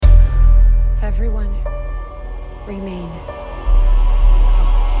Everyone, remain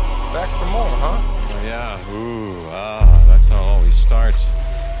calm. Back for more, huh? Oh, yeah. Ooh, that's how it always starts.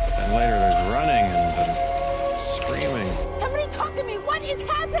 But then later there's running and screaming. Somebody talk to me! What is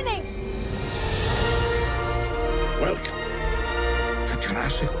happening? Welcome to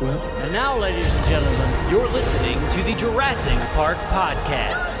Jurassic World. And now, ladies and gentlemen, you're listening to the Jurassic Park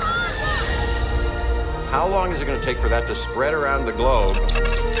Podcast. How long is it going to take for that to spread around the globe?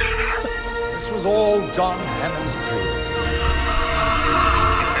 This was all John Hammond's dream.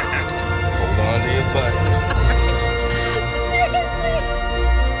 Hold on to your butts. Seriously?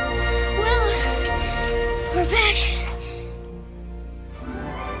 Well, we're back.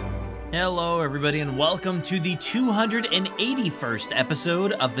 Hello, everybody, and welcome to the 281st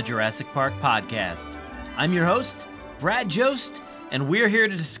episode of the Jurassic Park Podcast. I'm your host, Brad Jost, and we're here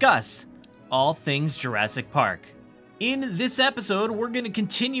to discuss all things Jurassic Park. In this episode, we're going to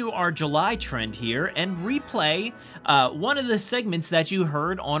continue our July trend here and replay one of the segments that you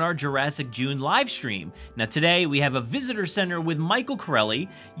heard on our Jurassic June live stream. Now today, we have a visitor center with Michael Carelli.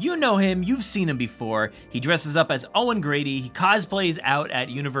 You know him, you've seen him before. He dresses up as Owen Grady, he cosplays out at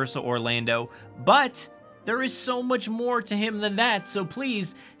Universal Orlando, but there is so much more to him than that, so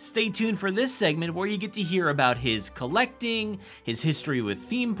please stay tuned for this segment where you get to hear about his collecting, his history with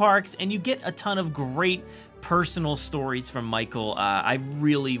theme parks, and you get a ton of great personal stories from Michael. I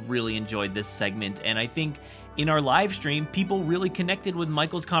really enjoyed this segment, and I think in our live stream, people really connected with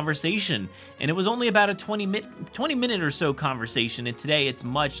Michael's conversation, and it was only about a 20 minute or so conversation, and today it's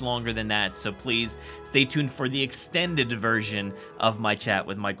much longer than that, so please stay tuned for the extended version of my chat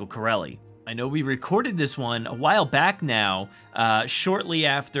with Michael Carelli. I know we recorded this one a while back now, shortly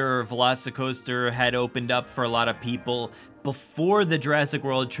after VelociCoaster had opened up for a lot of people, before the Jurassic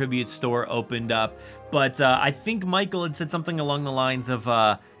World Tribute Store opened up, but I think Michael had said something along the lines of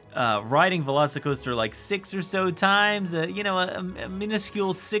riding VelociCoaster like 6 or so times, a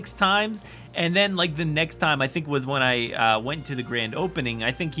minuscule 6 times, and then like the next time I think was when I went to the grand opening.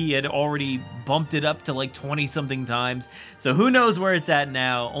 I think he had already bumped it up to like 20 something times, so who knows where it's at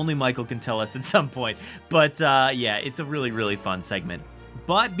now. Only Michael can tell us at some point, but yeah, it's a really fun segment.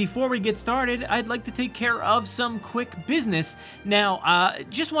 But before we get started, I'd like to take care of some quick business. Now,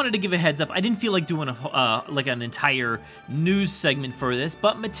 just wanted to give a heads up. I didn't feel like doing an entire news segment for this,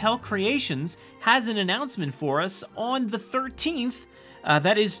 but Mattel Creations has an announcement for us on the 13th.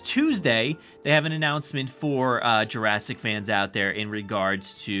 That is Tuesday. They have an announcement for Jurassic fans out there in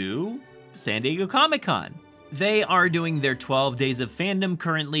regards to San Diego Comic-Con. They are doing their 12 Days of Fandom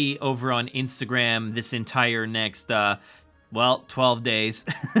currently over on Instagram this entire next 12 days.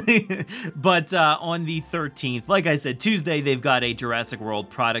 But on the 13th, like I said, Tuesday, they've got a Jurassic World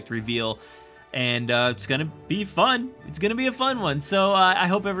product reveal, and it's going to be fun. It's going to be a fun one. So I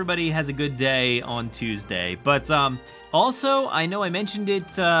hope everybody has a good day on Tuesday. But also, I know I mentioned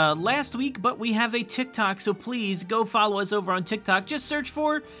it last week, but we have a TikTok, so please go follow us over on TikTok. Just search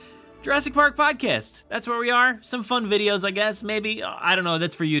for Jurassic Park Podcast. That's where we are. Some fun videos, I guess, maybe. I don't know,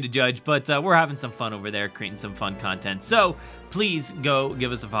 that's for you to judge, but we're having some fun over there, creating some fun content. So please go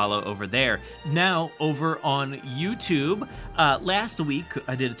give us a follow over there. Now, over on YouTube, last week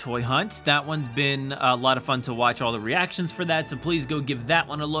I did a toy hunt. That one's been a lot of fun to watch all the reactions for that, so please go give that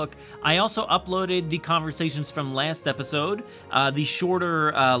one a look. I also uploaded the conversations from last episode, the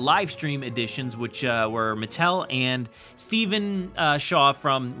shorter live stream editions, which were Mattel and Stephen Shaw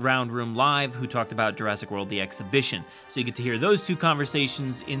from Round Room Live, who talked about Jurassic World the exhibition. So you get to hear those two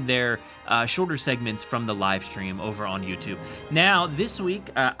conversations in their shorter segments from the live stream over on YouTube. Now, this week,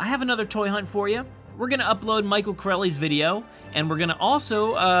 I have another toy hunt for you. We're going to upload Michael Carelli's video, and we're going to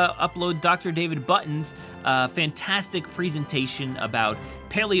also upload Dr. David Button's fantastic presentation about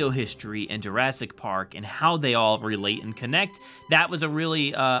paleohistory and Jurassic Park and how they all relate and connect. That was a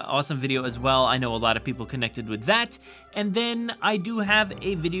really awesome video as well. I know a lot of people connected with that. And then I do have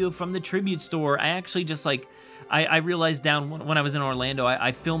a video from the Tribute Store. I actually just I realized down when I was in Orlando,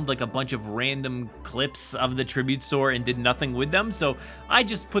 I filmed like a bunch of random clips of the Tribute Store and did nothing with them. So I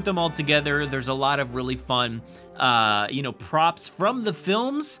just put them all together. There's a lot of really fun, props from the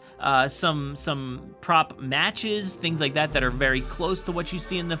films, some prop matches, things like that are very close to what you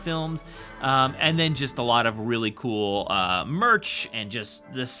see in the films. And then just a lot of really cool merch, and just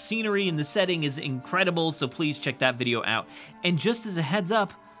the scenery and the setting is incredible. So please check that video out. And just as a heads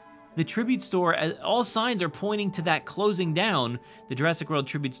up, the tribute store, all signs are pointing to that closing down, the Jurassic World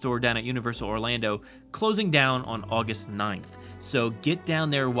tribute store down at Universal Orlando, closing down on August 9th. So get down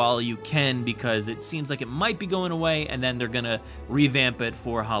there while you can, because it seems like it might be going away, and then they're gonna revamp it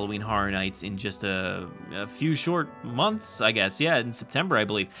for Halloween Horror Nights in just a few short months, I guess. Yeah, in September, I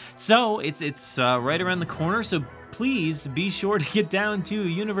believe. So it's right around the corner, so please be sure to get down to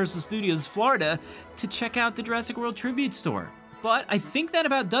Universal Studios Florida to check out the Jurassic World tribute store. But I think that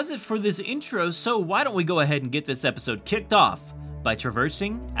about does it for this intro, so why don't we go ahead and get this episode kicked off by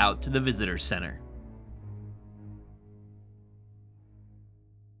traversing out to the Visitor Center.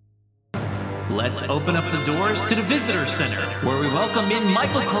 Let's open up the doors to the Visitor Center, where we welcome in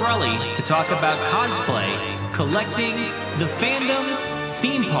Michael Carelli to talk about cosplay, collecting, the fandom,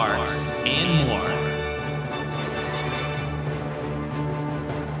 theme parks, and more.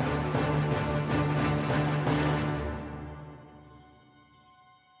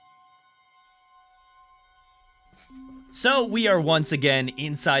 So we are once again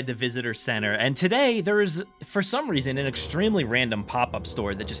inside the Visitor Center, and today there is, for some reason, an extremely random pop-up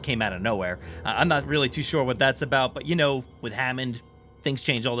store that just came out of nowhere. I'm not really too sure what that's about, but you know, with Hammond, things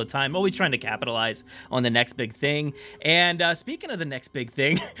change all the time, always trying to capitalize on the next big thing. And speaking of the next big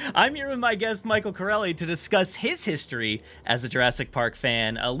thing, I'm here with my guest, Michael Carelli, to discuss his history as a Jurassic Park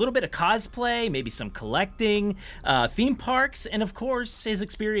fan, a little bit of cosplay, maybe some collecting, theme parks, and of course, his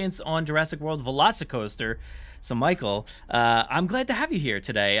experience on Jurassic World VelociCoaster. So, Michael, I'm glad to have you here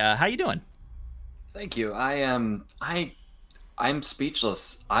today. How you doing? Thank you. I'm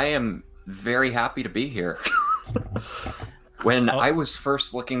speechless. I am very happy to be here. When I was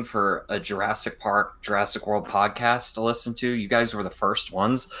first looking for a Jurassic Park, Jurassic World podcast to listen to, you guys were the first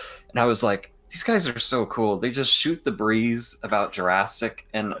ones. And I was like, these guys are so cool. They just shoot the breeze about Jurassic,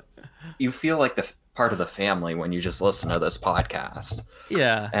 and you feel like the part of the family when you just listen to this podcast.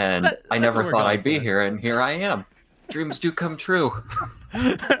 Yeah. And I never thought I'd be here, and here I am. Dreams do come true.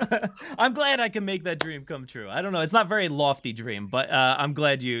 I'm glad I can make that dream come true. I don't know. It's not a very lofty dream, but I'm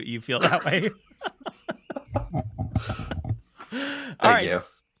glad you feel that way. Thank you.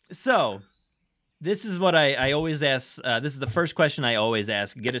 So this is what I always ask. This is the first question I always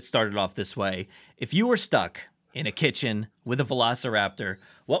ask. Get it started off this way. If you were stuck in a kitchen with a velociraptor,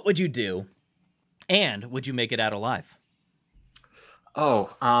 what would you do? And would you make it out alive?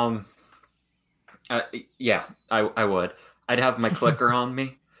 Yeah, I would. I'd have my clicker on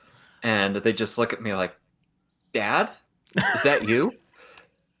me, and they just look at me like, Dad, is that you?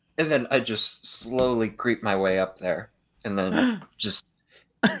 And then I just slowly creep my way up there, and then just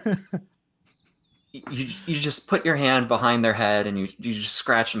you just put your hand behind their head, and you just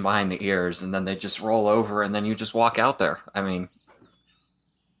scratch them behind the ears, and then they just roll over, and then you just walk out there. I mean,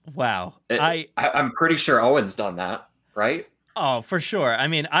 wow. I'm pretty sure Owen's done that, right? Oh, for sure. I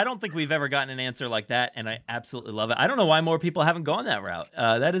mean, I don't think we've ever gotten an answer like that, and I absolutely love it. I don't know why more people haven't gone that route.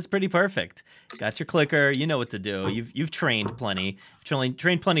 That is pretty perfect. Got your clicker. You know what to do. You've trained plenty.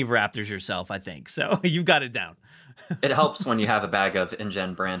 Trained plenty of raptors yourself, I think. So you've got it down. It helps when you have a bag of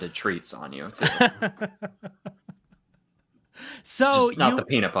InGen branded treats on you, too. So just not the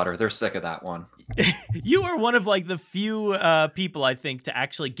peanut butter. They're sick of that one. You are one of like the few people, I think, to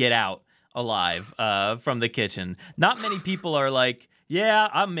actually get out alive from the kitchen. Not many people are like, yeah,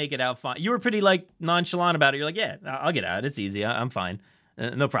 I'll make it out fine. You were pretty like nonchalant about it. You're like, yeah, I'll get out. It's easy. I'm fine.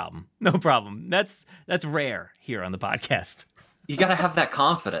 No problem. No problem. That's rare here on the podcast. You got to have that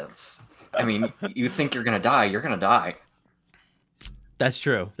confidence. I mean, you think you're going to die, you're going to die. That's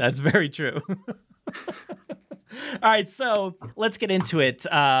true. That's very true. All right, so let's get into it.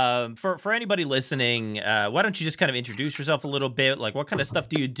 For anybody listening, why don't you just kind of introduce yourself a little bit? Like, what kind of stuff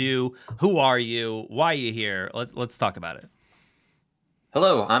do you do? Who are you? Why are you here? Let's talk about it.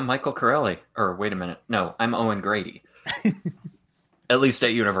 Hello, I'm Michael Carelli. Or wait a minute. No, I'm Owen Grady. At least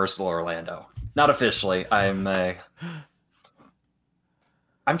at Universal Orlando. Not officially. I'm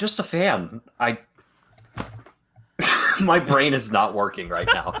just a fan. My brain is not working right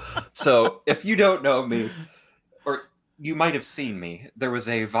now. So if you don't know me, or you might have seen me, there was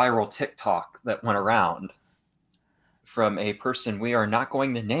a viral TikTok that went around from a person we are not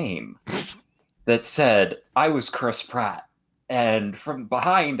going to name that said, I was Chris Pratt. And from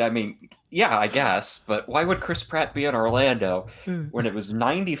behind, I mean, yeah, I guess, but why would Chris Pratt be in Orlando when it was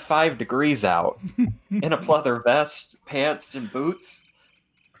 95 degrees out in a pleather vest, pants, and boots?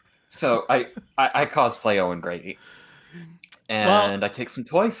 So I cosplay Owen Grady. And I take some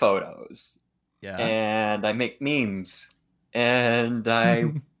toy photos. Yeah. And I make memes. And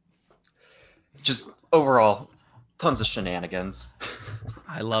I just overall tons of shenanigans.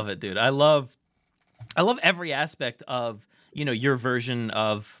 I love it, dude. I love every aspect of your version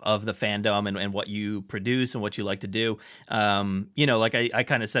of the fandom and what you produce and what you like to do. Like I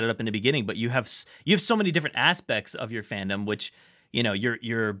kind of set it up in the beginning, but you have so many different aspects of your fandom, which,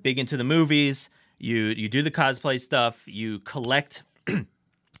 you're big into the movies, you do the cosplay stuff, you collect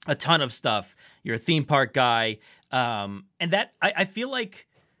a ton of stuff. You're a theme park guy. And that I feel like,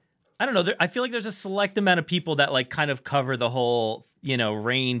 I don't know. I feel like there's a select amount of people that like kind of cover the whole,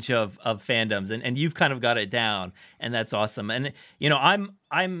 range of fandoms, and you've kind of got it down, and that's awesome. And I'm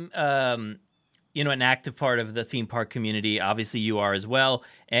an active part of the theme park community. Obviously, you are as well,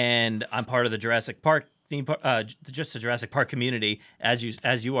 and I'm part of the Jurassic Park theme park, just the Jurassic Park community as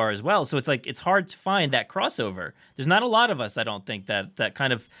you are as well. So it's like it's hard to find that crossover. There's not a lot of us, I don't think, that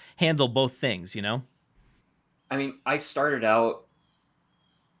kind of handle both things. I mean, I started out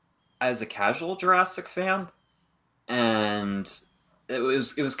as a casual Jurassic fan, and it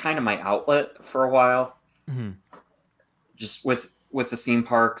was kind of my outlet for a while. Mm-hmm. Just with the theme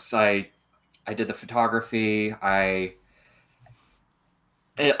parks, I did the photography. I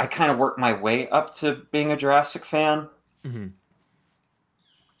kind of worked my way up to being a Jurassic fan. Mm-hmm.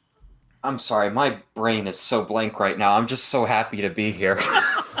 I'm sorry, my brain is so blank right now. I'm just so happy to be here.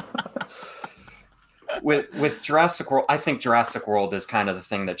 With Jurassic World, I think Jurassic World is kind of the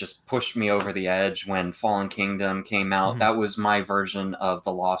thing that just pushed me over the edge when Fallen Kingdom came out. Mm-hmm. That was my version of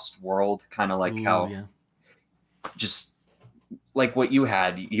the Lost World, kind of like just like what you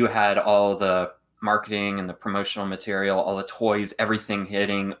had all the marketing and the promotional material, all the toys, everything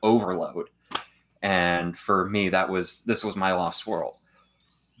hitting overload. And for me, this was my Lost World.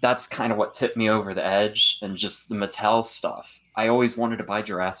 That's kind of what tipped me over the edge, and just the Mattel stuff. I always wanted to buy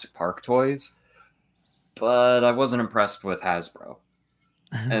Jurassic Park toys, but I wasn't impressed with Hasbro.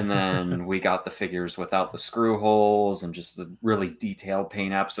 And then we got the figures without the screw holes and just the really detailed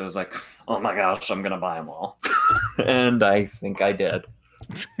paint apps. So I was like, oh my gosh, I'm going to buy them all. And I think I did.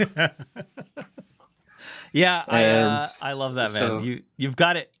 Yeah, I love that, man. So, you've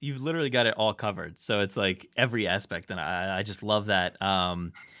got it. You've literally got it all covered. So it's like every aspect, and I just love that.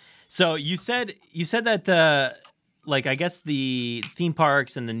 So you said that like I guess the theme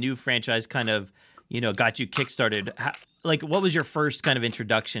parks and the new franchise kind of got you kickstarted. Like, what was your first kind of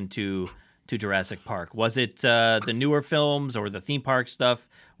introduction to Jurassic Park? Was it the newer films or the theme park stuff?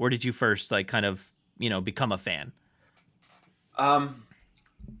 Where did you first like kind of become a fan?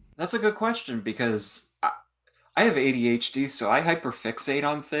 That's a good question, because I have ADHD, so I hyperfixate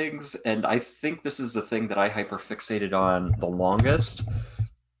on things, and I think this is the thing that I hyperfixated on the longest.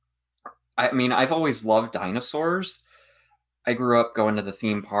 I mean, I've always loved dinosaurs. I grew up going to the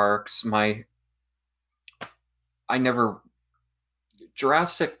theme parks.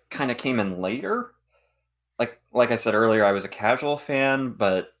 Jurassic kind of came in later. Like I said earlier, I was a casual fan,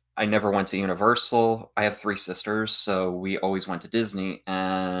 but I never went to Universal. I have 3 sisters, so we always went to Disney,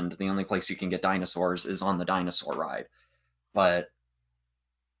 and the only place you can get dinosaurs is on the dinosaur ride. But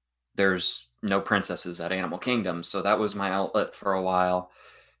there's no princesses at Animal Kingdom, so that was my outlet for a while.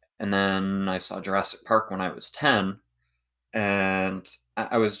 And then I saw Jurassic Park when I was 10, and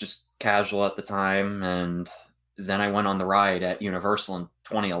I was just casual at the time, and then I went on the ride at Universal in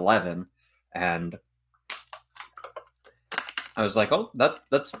 2011, and I was like, oh,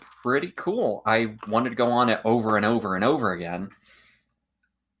 that's pretty cool. I wanted to go on it over and over and over again.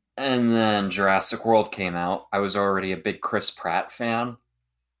 And then Jurassic World came out. I was already a big Chris Pratt fan.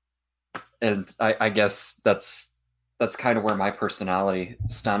 And I guess that's kind of where my personality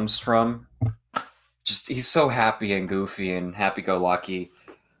stems from. Just, he's so happy and goofy and happy-go-lucky.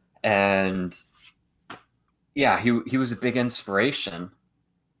 And yeah, he was a big inspiration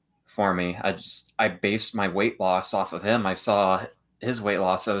for me. I based my weight loss off of him. I saw his weight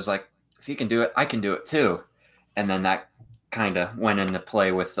loss. I was like, if he can do it, I can do it too. And then that kind of went into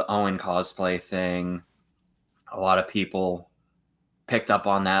play with the Owen cosplay thing. A lot of people picked up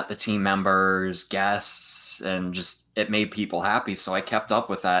on that, the team members, guests, and just it made people happy. So I kept up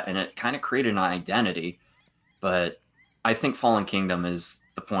with that, and it kind of created an identity. But I think Fallen Kingdom is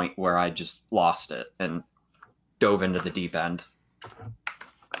the point where I just lost it and dove into the deep end.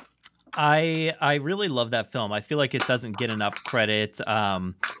 I really love that film. I feel like it doesn't get enough credit.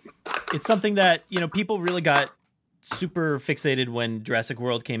 It's something that, people really got super fixated when Jurassic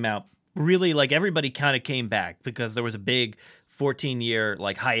World came out. Really, like, everybody kind of came back because there was a big 14-year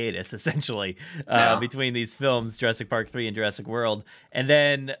like hiatus essentially between these films, Jurassic Park 3 and Jurassic World. And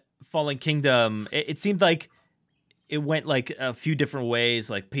then Fallen Kingdom, it seemed like it went like a few different ways,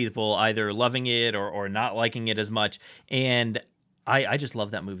 like people either loving it or not liking it as much. And I just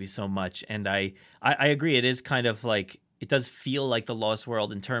love that movie so much. And I agree. It is kind of like, it does feel like the Lost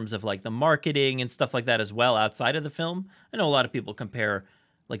World in terms of like the marketing and stuff like that as well outside of the film. I know a lot of people compare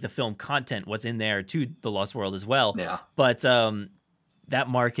like the film content, what's in there, to the Lost World as well. Yeah. But that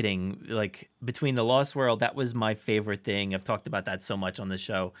marketing, like between the Lost World, that was my favorite thing. I've talked about that so much on the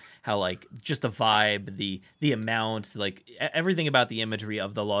show, how like just the vibe, the amount, like everything about the imagery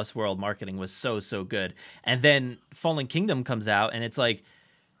of the Lost World marketing was so good. And then Fallen Kingdom comes out, and it's like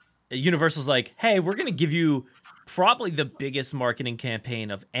Universal's like, hey, we're gonna give you probably the biggest marketing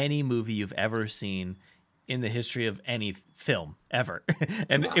campaign of any movie you've ever seen in the history of any film ever.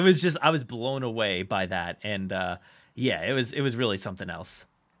 And it was just, I was blown away by that. And yeah, it was really something else.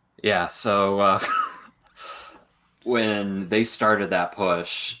 Yeah, so when they started that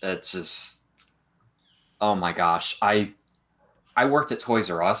push, it's just, oh my gosh. I worked at Toys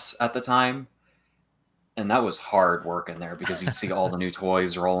R Us at the time, and that was hard work in there because you'd see all the new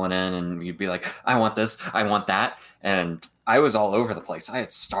toys rolling in and you'd be like, I want this, I want that. And I was all over the place. I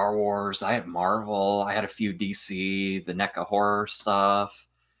had Star Wars, I had Marvel, I had a few DC, the NECA horror stuff.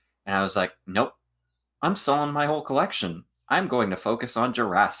 And I was like, nope, I'm selling my whole collection. I'm going to focus on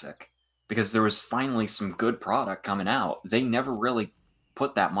Jurassic because there was finally some good product coming out. They never really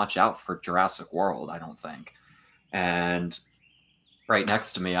put that much out for Jurassic World, I don't think. And right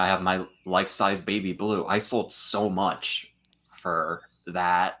next to me, I have my life-size baby Blue. I sold so much for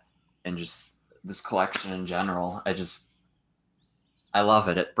that and just this collection in general. I love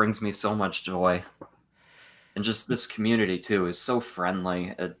it. It brings me so much joy. And just this community, too, is so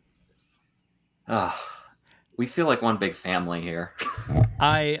friendly. We feel like one big family here.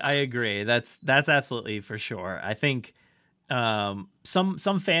 I agree. That's absolutely for sure. I think some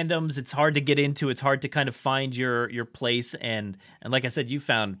fandoms, it's hard to get into. It's hard to kind of find your place. And like I said, you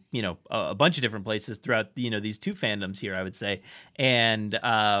found, a bunch of different places throughout, these two fandoms here, I would say. And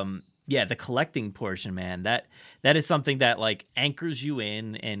yeah, the collecting portion, man, that is something that like anchors you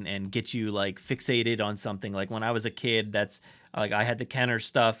in and gets you like fixated on something. Like when I was a kid, that's like I had the Kenner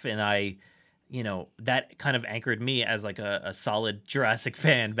stuff, and that kind of anchored me as like a solid Jurassic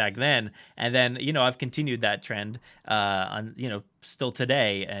fan back then. And then, I've continued that trend on, still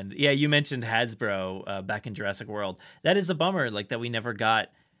today. And yeah, you mentioned Hasbro back in Jurassic World. That is a bummer, like that we never got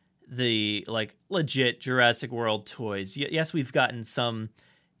the like legit Jurassic World toys. Yes, we've gotten some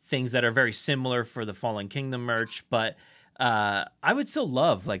things that are very similar for the Fallen Kingdom merch, but I would still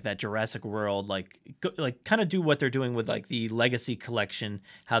love like that Jurassic World, like kind of do what they're doing with like the Legacy collection,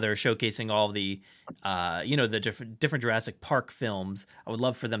 how they're showcasing all the, the different Jurassic Park films. I would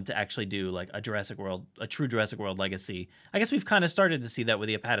love for them to actually do like a true Jurassic World Legacy. I guess we've kind of started to see that with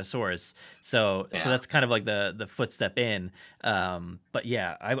the Apatosaurus. So that's kind of like the footstep in. But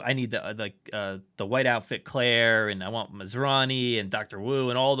yeah, I need the white outfit Claire, and I want Masrani and Dr. Wu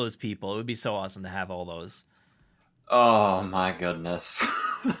and all those people. It would be so awesome to have all those. Oh my goodness.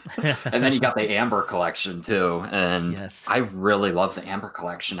 And then you got the Amber collection too. And yes. I really love the Amber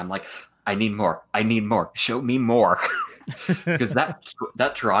collection. I'm like, I need more. Show me more. Because that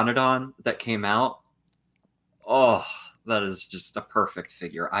Pteranodon that came out, oh, that is just a perfect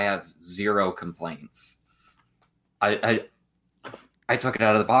figure. I have zero complaints. I took it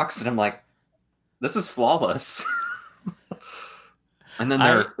out of the box and I'm like, this is flawless. And then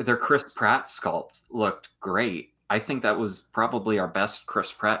their Chris Pratt sculpt looked great. I think that was probably our best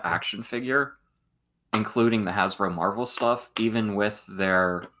Chris Pratt action figure, including the Hasbro Marvel stuff, even with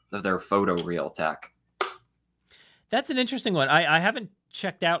their photoreal tech. That's an interesting one. I haven't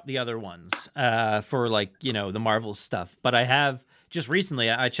checked out the other ones for like, the Marvel stuff, but I have just recently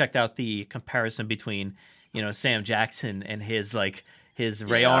I checked out the comparison between, Sam Jackson and his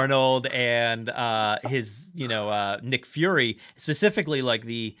Ray Arnold and his Nick Fury, specifically like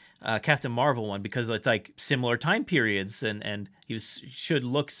the Captain Marvel one, because it's like similar time periods and he should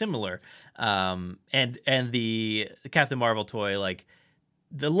look similar. And the Captain Marvel toy, like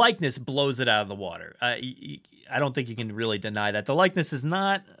the likeness blows it out of the water. I don't think you can really deny that. The likeness is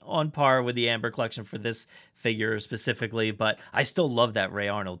not on par with the Amber collection for this figure specifically, but I still love that Ray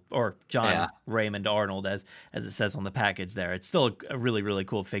Arnold, or John Raymond Arnold, as it says on the package there. It's still a really, really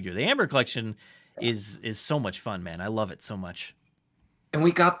cool figure. The Amber collection is so much fun, man. I love it so much. And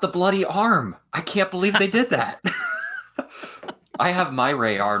we got the bloody arm. I can't believe they did that. I have my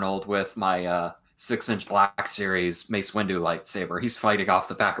Ray Arnold with my 6-inch Black Series Mace Windu lightsaber. He's fighting off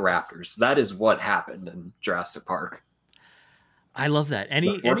the back of raptors. That is what happened in Jurassic Park. I love that.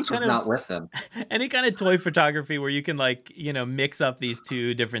 Any kind of not with him. Any kind of toy photography where you can mix up these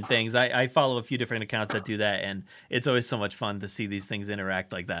two different things. I follow a few different accounts that do that, and it's always so much fun to see these things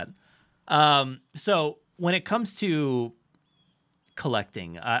interact like that. So when it comes to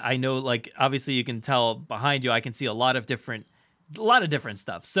collecting? I know, like, obviously you can tell behind you, I can see a lot of different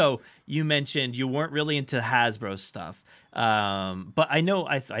stuff. So you mentioned you weren't really into Hasbro stuff, but I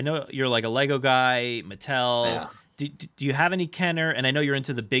know you're like a Lego guy, Mattel. Yeah. Do you have any Kenner? And I know you're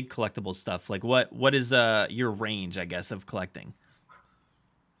into the big collectible stuff. Like what is your range, I guess, of collecting?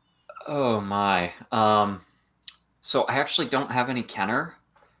 Oh my. So I actually don't have any Kenner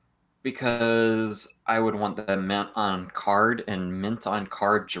because I would want them mint on card, and mint on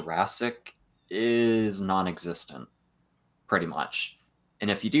card Jurassic is non-existent, pretty much. And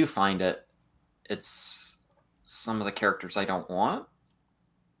if you do find it, it's some of the characters I don't want.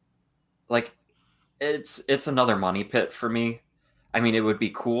 Like, it's another money pit for me. I mean, it would be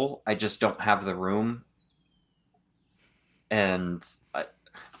cool. I just don't have the room. And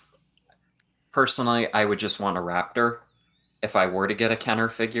personally, I would just want a Raptor if I were to get a Kenner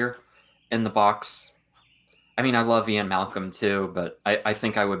figure in the box. I mean, I love Ian Malcolm too, but I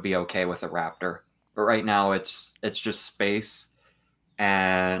think I would be okay with a Raptor. But right now, it's just space,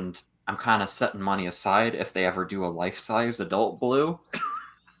 and I'm kind of setting money aside if they ever do a life-size adult Blue.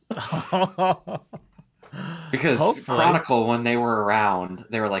 Because Hopefully. Chronicle, when they were around,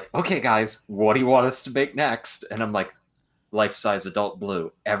 they were like, okay, guys, what do you want us to make next? And I'm like, life-size adult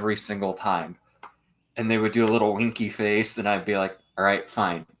Blue every single time. And they would do a little winky face, and I'd be like, all right,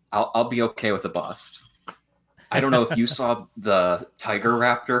 fine. I'll be okay with a bust. I don't know if you saw the Tiger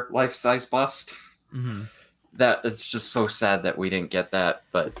Raptor life-size bust. Mm-hmm. That it's just so sad that we didn't get that,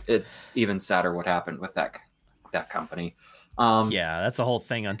 but it's even sadder what happened with that company. Yeah, that's a whole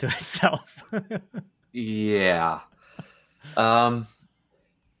thing unto itself. Yeah.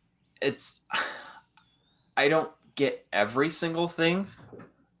 It's I don't get every single thing.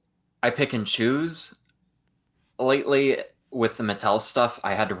 I pick and choose. Lately, with the Mattel stuff,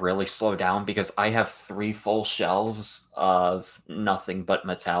 I had to really slow down because I have 3 full shelves of nothing but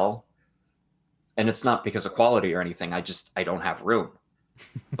Mattel. And it's not because of quality or anything. I don't have room.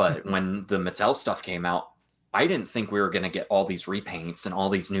 But when the Mattel stuff came out, I didn't think we were going to get all these repaints and all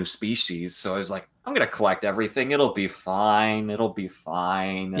these new species. So I was like, I'm going to collect everything. It'll be fine. It'll be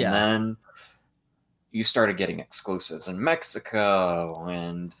fine. And then you started getting exclusives in Mexico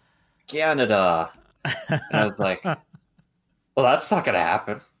and Canada. And I was like, well, that's not going to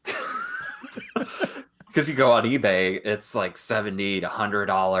happen. Because you go on eBay, it's like $70 to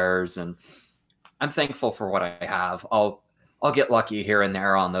 $100. And I'm thankful for what I have. I'll get lucky here and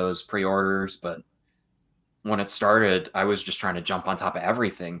there on those pre-orders, but when it started, I was just trying to jump on top of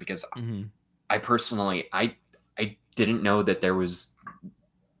everything because I personally, I didn't know that there was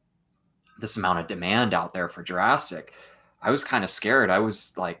this amount of demand out there for Jurassic. I was kind of scared. I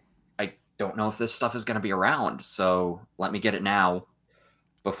was like, I don't know if this stuff is going to be around, so let me get it now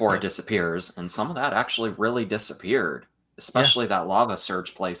before it disappears. And some of that actually really disappeared, especially that Lava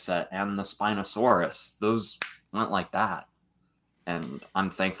Surge playset and the Spinosaurus. Those went like that. And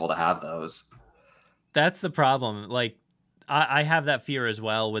I'm thankful to have those. That's the problem. Like, I have that fear as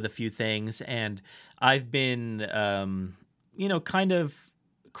well with a few things, and I've been, kind of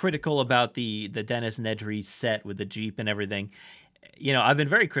critical about the Dennis Nedry set with the Jeep and everything. You know, I've been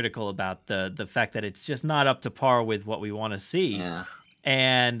very critical about the fact that it's just not up to par with what we want to see. Yeah.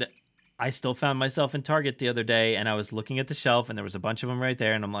 And I still found myself in Target the other day, and I was looking at the shelf, and there was a bunch of them right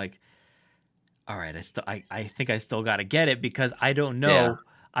there, and I'm like, all right, I think I still got to get it because I don't know. Yeah.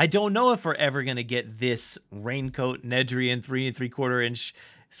 I don't know if we're ever going to get this raincoat Nedry in 3 3/4 inch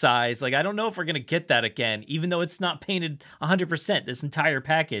size. Like, I don't know if we're going to get that again, even though it's not painted 100%, this entire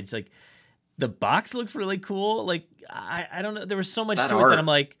package. Like, the box looks really cool. Like, I don't know. There was so much to it that I'm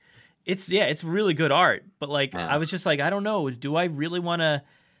like, it's really good art. But like, I was just like, I don't know. Do I really want to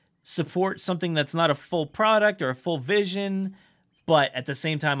support something that's not a full product or a full vision? But at the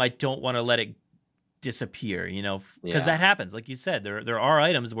same time, I don't want to let it disappear, because that happens. Like you said, there are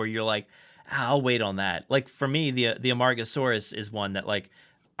items where you're like, I'll wait on that. Like for me, the Amargasaurus is one that like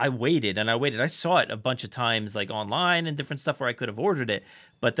I waited. I saw it a bunch of times like online and different stuff where I could have ordered it,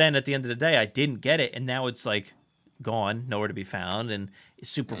 but then at the end of the day, I didn't get it, and now it's like gone, nowhere to be found, and it's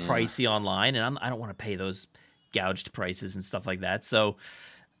super pricey online, and I don't want to pay those gouged prices and stuff like that. So,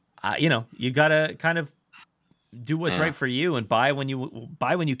 you gotta kind of do what's right for you and buy when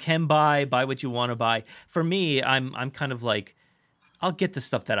you can buy what you want to buy. For me, I'm kind of like, I'll get the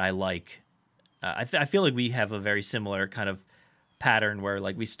stuff that I like. I feel like we have a very similar kind of pattern where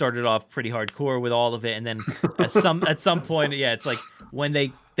like we started off pretty hardcore with all of it, and then at some point, it's like when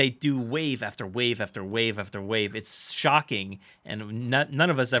they do wave after wave after wave after wave, it's shocking, and none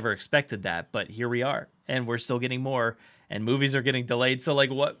of us ever expected that, but here we are, and we're still getting more, and movies are getting delayed. So like,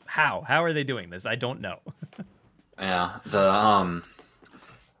 how are they doing this? I don't know. Yeah, the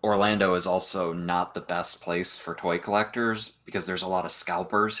Orlando is also not the best place for toy collectors because there's a lot of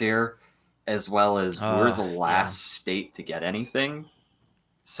scalpers here, as well as we're the Yeah. last state to get anything.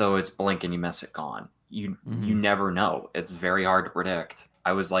 So it's blink and you miss it, gone. You Mhm. never know. It's very hard to predict.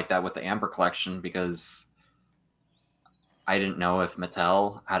 I was like that with the Amber collection because I didn't know if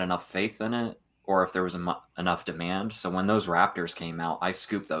Mattel had enough faith in it or if there was enough demand. So when those Raptors came out, I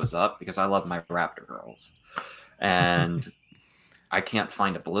scooped those up because I love my Raptor girls. And I can't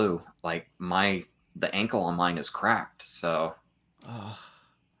find a blue. Like the ankle on mine is cracked. So Ugh.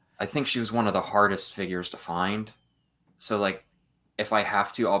 I think she was one of the hardest figures to find. So like if I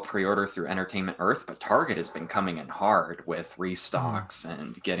have to, I'll pre-order through Entertainment Earth, but Target has been coming in hard with restocks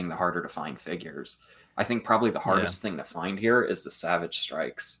and getting the harder to find figures. I think probably the hardest thing to find here is the Savage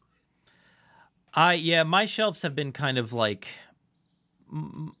Strikes. My shelves have been kind of like,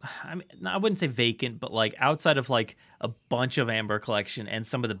 I mean, I wouldn't say vacant, but like outside of like a bunch of Amber collection and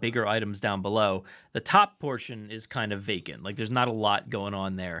some of the bigger items down below, the top portion is kind of vacant. Like there's not a lot going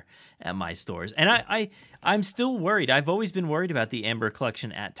on there at my stores. And I'm still worried. I've always been worried about the Amber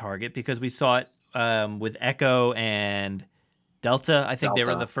collection at Target because we saw it with Echo and Delta. I think they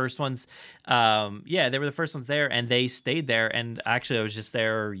were Delta. the first ones. They were the first ones there, and they stayed there. And actually, I was just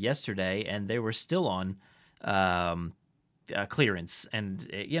there yesterday, and they were still on clearance. And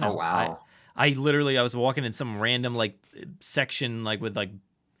Oh wow. I literally I was walking in some random like section like with like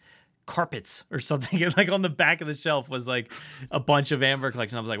carpets or something, and like on the back of the shelf was like a bunch of Amber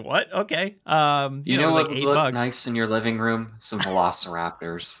collection. I was like, what? Okay. You It know was what like would $8. look nice in your living room? Some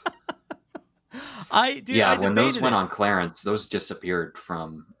Velociraptors. I When those debated went it. on clearance, those disappeared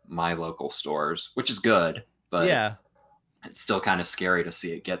from my local stores, which is good, but Yeah. it's still kind of scary to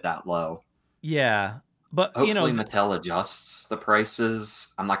see it get that low. Yeah. But Hopefully Mattel adjusts the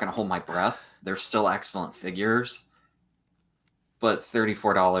prices. I'm not going to hold my breath. They're still excellent figures, but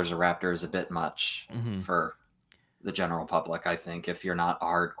 $34 a Raptor is a bit much Mhm. for the general public, I think, if you're not a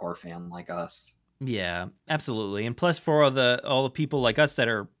hardcore fan like us. Yeah, absolutely. And plus for all the people like us that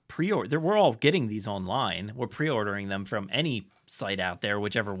are pre-order, we're all getting these online. We're pre-ordering them from any site out there,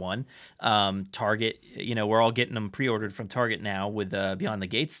 whichever one. Target, we're all getting them pre-ordered from Target now with Beyond the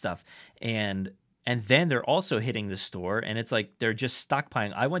Gates stuff. And then they're also hitting the store, and it's like they're just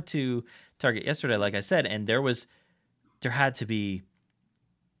stockpiling. I went to Target yesterday, like I said, and there had to be,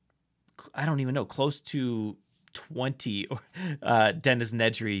 I don't even know, close to 20 Dennis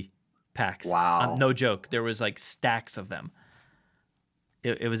Nedry packs. Wow. No joke. There was like stacks of them.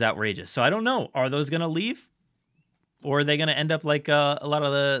 It was outrageous. So I don't know. Are those going to leave? Or are they going to end up like a lot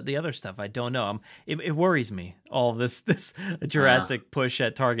of the other stuff? I don't know. It worries me, all of this Jurassic push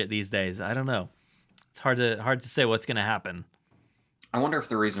at Target these days. I don't know. It's hard to say what's going to happen. I wonder if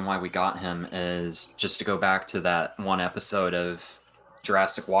the reason why we got him is just to go back to that one episode of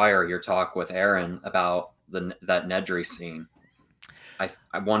Jurassic Wire, your talk with Aaron about that Nedry scene. I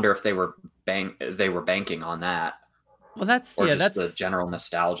wonder if they were banking on that, Well, that's the general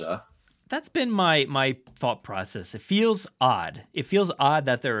nostalgia. That's been my thought process. It feels odd. It feels odd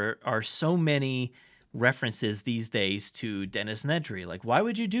that there are so many references these days to Dennis Nedry. Like, why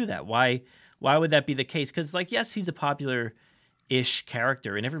would you do that? Why would that be the case? Because, like, yes, he's a popular-ish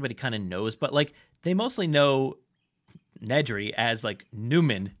character, and everybody kind of knows, but, like, they mostly know Nedry as, like,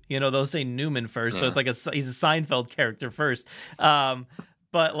 Newman. They'll say Newman first, so it's like he's a Seinfeld character first.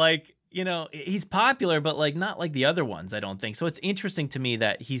 But, like, he's popular, but like not like the other ones, I don't think. So it's interesting to me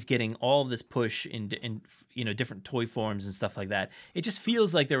that he's getting all of this push in different toy forms and stuff like that. It just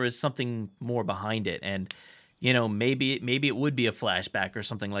feels like there was something more behind it, and maybe it would be a flashback or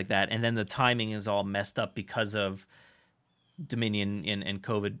something like that. And then the timing is all messed up because of Dominion and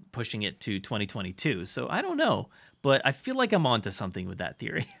COVID pushing it to 2022. So I don't know, but I feel like I'm onto something with that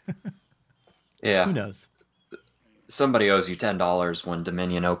theory. Yeah. Who knows? Somebody owes you $10 when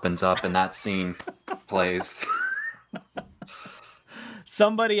Dominion opens up and that scene plays.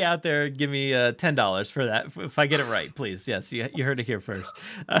 Somebody out there, give me $10 for that if I get it right, please. Yes, you heard it here first.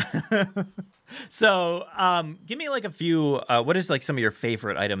 So, give me like a few. What is like some of your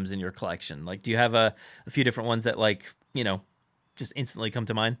favorite items in your collection? Like, do you have a few different ones that like just instantly come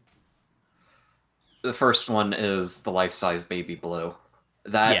to mind? The first one is the life-size baby blue.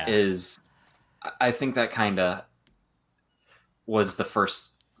 That is, I think that kind of was the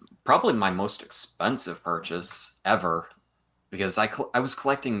first, probably my most expensive purchase ever, because I was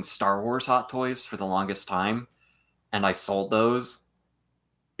collecting Star Wars Hot Toys for the longest time, and I sold those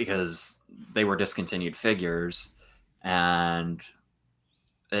because they were discontinued figures, and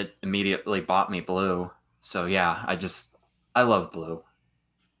it immediately bought me blue. So yeah, I love blue.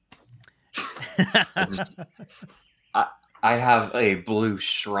 I have a blue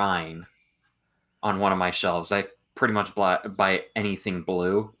shrine on one of my shelves. I pretty much buy anything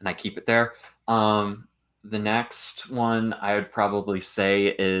blue, and I keep it there. The next one I would probably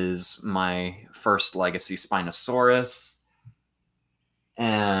say is my first Legacy Spinosaurus,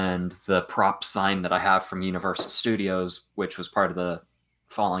 and the prop sign that I have from Universal Studios, which was part of the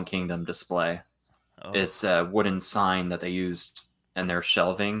Fallen Kingdom display. Oh. It's a wooden sign that they used in their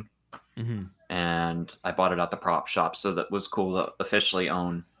shelving, and I bought it at the prop shop, so that was cool to officially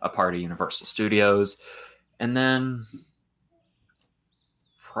own a part of Universal Studios. And then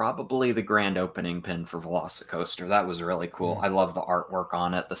probably the grand opening pin for VelociCoaster. That was really cool. I love the artwork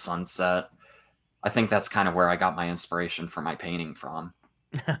on it, the sunset. I think that's kind of where I got my inspiration for my painting from.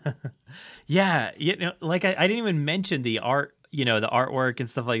 Yeah, like I didn't even mention the art, the artwork and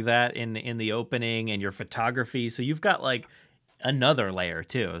stuff like that in the opening, and your photography. So you've got like another layer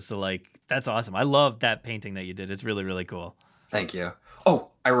too. So like that's awesome. I love that painting that you did. It's really, really cool. Thank you. Oh,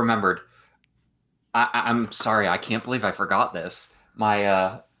 I remembered. I'm sorry. I can't believe I forgot this.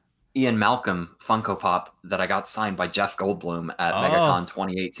 My Ian Malcolm Funko Pop that I got signed by Jeff Goldblum at MegaCon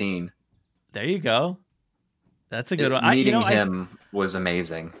 2018. There you go. That's a good one. Meeting him was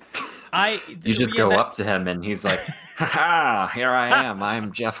amazing. You just go up to him and he's like, "Ha! Here I am.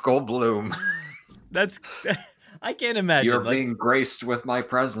 I'm Jeff Goldblum. I can't imagine. You're being graced with my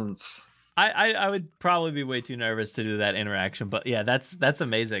presence." I would probably be way too nervous to do that interaction, but yeah, that's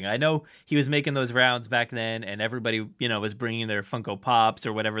amazing. I know he was making those rounds back then, and everybody was bringing their Funko Pops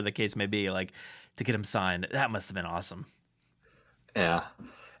or whatever the case may be, like to get him signed. That must have been awesome. Yeah,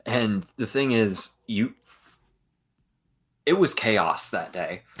 and the thing is, it was chaos that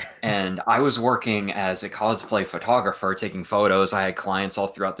day, and I was working as a cosplay photographer, taking photos. I had clients all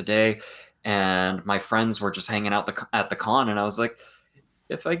throughout the day, and my friends were just hanging out at the con, and I was like,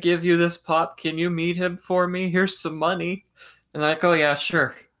 "If I give you this pop, can you meet him for me? Here's some money." And they're like, "Oh yeah,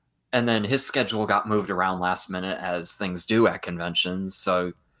 sure." And then his schedule got moved around last minute, as things do at conventions,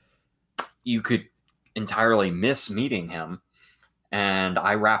 so you could entirely miss meeting him. And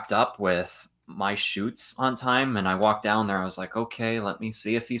I wrapped up with my shoots on time, and I walked down there. I was like, "Okay, let me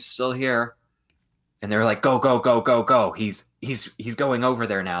see if he's still here." And they're like, "Go, go, go, go, go. He's going over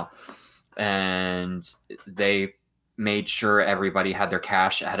there now." And they made sure everybody had their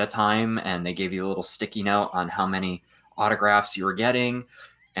cash ahead of time, and they gave you a little sticky note on how many autographs you were getting.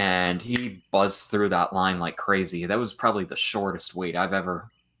 And he buzzed through that line like crazy. That was probably the shortest wait I've ever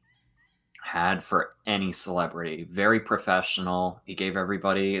had for any celebrity. Very professional. He gave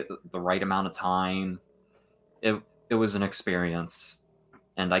everybody the right amount of time. It was an experience,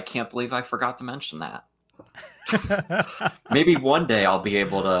 and I can't believe I forgot to mention that. Maybe one day I'll be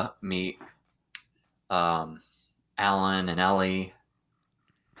able to meet Alan and Ellie,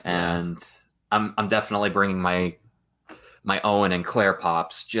 and I'm definitely bringing my Owen and Claire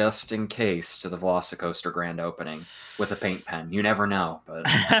Pops just in case to the VelociCoaster grand opening with a paint pen. You never know, but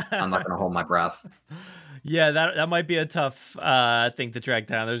I'm not going to hold my breath. Yeah, that might be a tough thing to track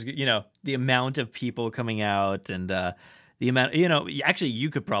down. There's the amount of people coming out, and the amount, actually you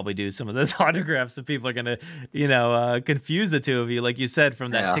could probably do some of those autographs if people are going to, confuse the two of you, like you said,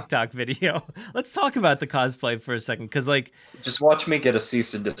 from that TikTok video. Let's talk about the cosplay for a second. Cause just watch me get a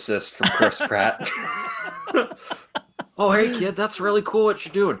cease and desist from Chris Pratt. "Oh, hey kid, that's really cool what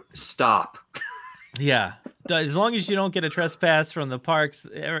you're doing." Stop. Yeah. As long as you don't get a trespass from the parks,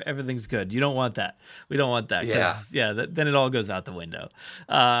 everything's good. You don't want that. We don't want that. Then it all goes out the window.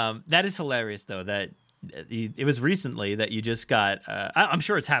 That is hilarious though, that it was recently that you just got, I'm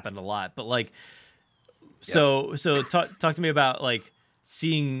sure it's happened a lot, but so talk to me about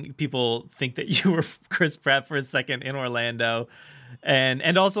seeing people think that you were Chris Pratt for a second in Orlando,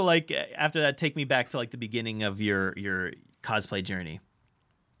 and also after that, take me back to the beginning of your cosplay journey.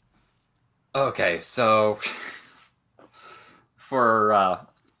 Okay, so for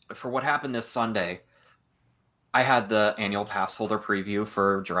what happened this Sunday, I had the annual pass holder preview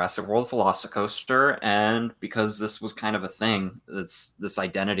for Jurassic World VelociCoaster, and because this was kind of a thing, this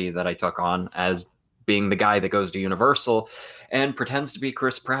identity that I took on as being the guy that goes to Universal and pretends to be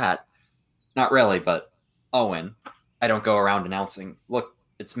Chris Pratt. Not really, but Owen. I don't go around announcing, "Look,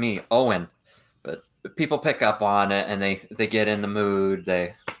 it's me, Owen." But people pick up on it, and they get in the mood.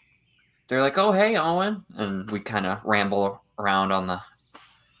 They're like, "Oh, hey, Owen." And we kind of ramble around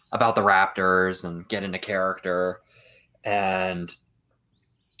about the Raptors and get into character. And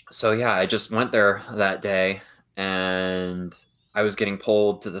so, yeah, I just went there that day, and I was getting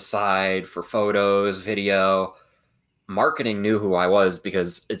pulled to the side for photos, video. Marketing knew who I was,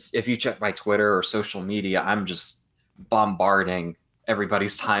 because if you check my Twitter or social media, I'm just bombarding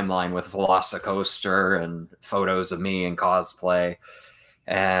everybody's timeline with VelociCoaster and photos of me and cosplay.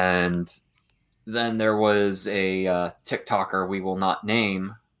 And then there was a TikToker we will not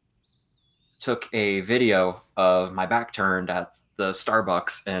name took a video of my back turned at the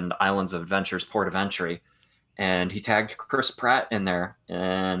Starbucks in Islands of Adventure's Port of Entry. And he tagged Chris Pratt in there.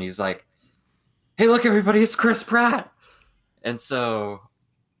 And he's like, hey, look, everybody, it's Chris Pratt. And so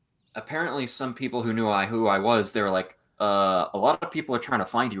apparently some people who knew who I was, they were like, a lot of people are trying to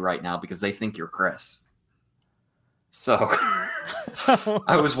find you right now because they think you're Chris. So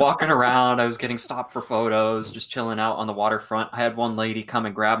I was walking around. I was getting stopped for photos, just chilling out on the waterfront. I had one lady come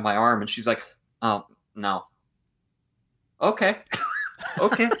and grab my arm, and she's like, oh, no. Okay.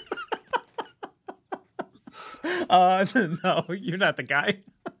 Okay. No, you're not the guy.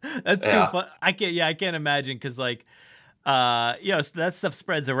 That's too fun. I can't imagine, because like, so that stuff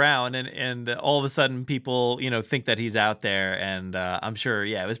spreads around, and all of a sudden people, think that he's out there, and I'm sure,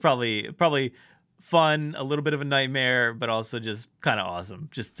 it was probably fun, a little bit of a nightmare, but also just kind of awesome,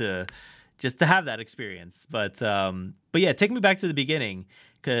 just to have that experience. But yeah, take me back to the beginning,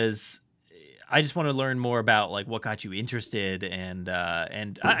 because I just want to learn more about like what got you interested, and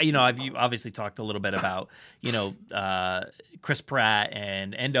you obviously talked a little bit about Chris Pratt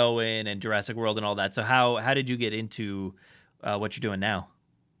and Owen and Jurassic World and all that. So how did you get into what you're doing now?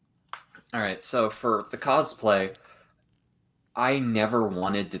 All right, so for the cosplay, I never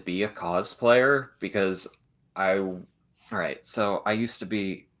wanted to be a cosplayer because I used to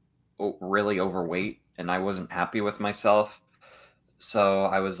be really overweight and I wasn't happy with myself. So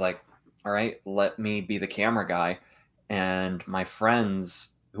I was like, all right, let me be the camera guy. And my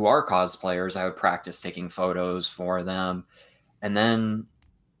friends who are cosplayers, I would practice taking photos for them. And then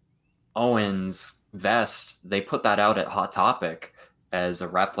Owen's vest, they put that out at Hot Topic as a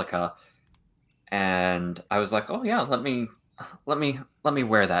replica. And I was like, oh yeah, let me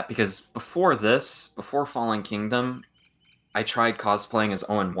wear that, because before Fallen Kingdom, I tried cosplaying as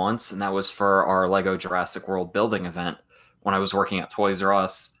Owen once, and that was for our Lego Jurassic World building event when I was working at Toys R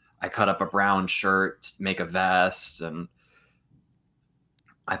Us. I cut up a brown shirt to make a vest, and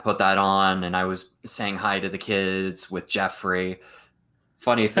I put that on, and I was saying hi to the kids with Jeffrey.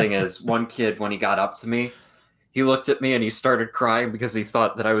 Funny thing is, one kid, when he got up to me, he looked at me and he started crying because he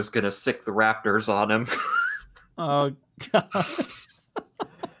thought that I was going to sick the raptors on him. Oh, God.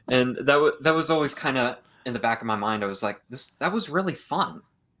 And that was always kind of in the back of my mind. I was like, that was really fun.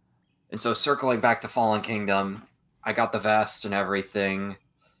 And so circling back to Fallen Kingdom, I got the vest and everything,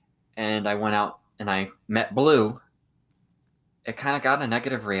 and I went out and I met Blue. It kind of got a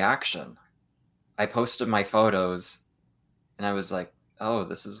negative reaction. I posted my photos, and I was like, oh,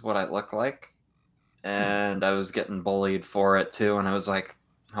 this is what I look like? And I was getting bullied for it too, and I was like,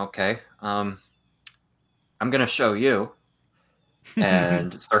 okay, I'm going to show you.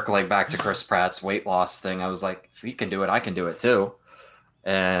 And circling back to Chris Pratt's weight loss thing, I was like, if he can do it, I can do it too.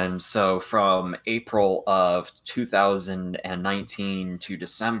 And so from April of 2019 to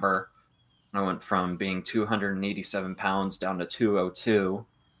December, I went from being 287 pounds down to 202,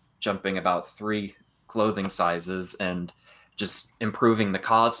 jumping about 3 clothing sizes, and just improving the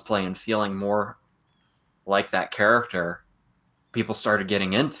cosplay and feeling more like that character. People started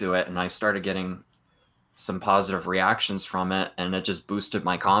getting into it, and I started getting some positive reactions from it, and it just boosted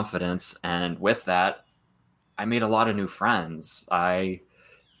my confidence. And with that, I made a lot of new friends. I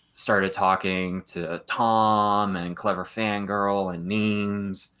started talking to Tom and Clever Fangirl and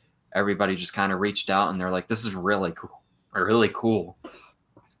Neems. Everybody just kind of reached out, and they're like, this is really cool.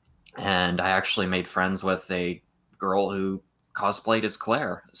 And I actually made friends with a girl who cosplayed as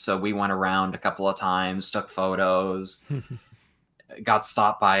Claire. So we went around a couple of times, took photos, got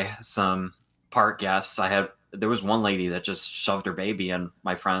stopped by some park guests. There was one lady that just shoved her baby in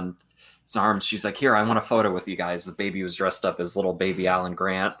my friend's arms. She's like, here, I want a photo with you guys. The baby was dressed up as little baby Alan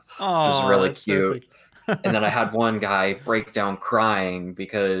Grant, which was really cute. And then I had one guy break down crying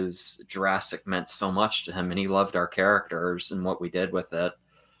because Jurassic meant so much to him, and he loved our characters and what we did with it.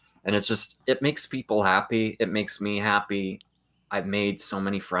 And it makes people happy. It makes me happy. I've made so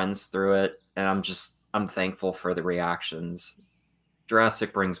many friends through it, and I'm thankful for the reactions.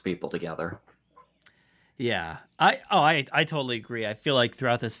 Jurassic brings people together. Yeah, I totally agree. I feel like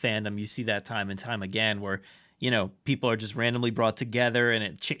throughout this fandom, you see that time and time again where, people are just randomly brought together,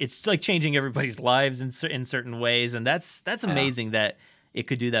 and it's like changing everybody's lives in certain ways. And that's amazing that it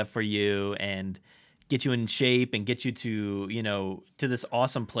could do that for you and get you in shape and get you to, to this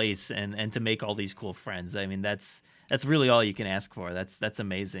awesome place and to make all these cool friends. I mean, that's really all you can ask for. That's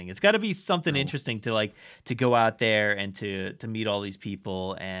amazing. It's got to be something interesting to go out there and to meet all these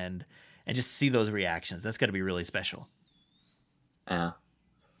people and just see those reactions. That's got to be really special. Yeah.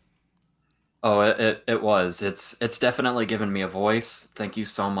 Oh, it was. It's definitely given me a voice. Thank you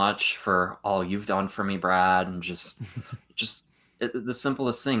so much for all you've done for me, Brad, and the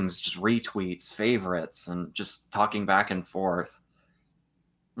simplest things, just retweets, favorites, and just talking back and forth.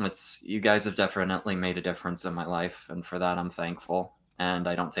 You guys have definitely made a difference in my life, and for that I'm thankful, and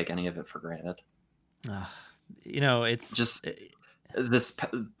I don't take any of it for granted. It's Just this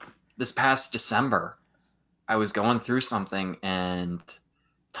this past December, I was going through something, and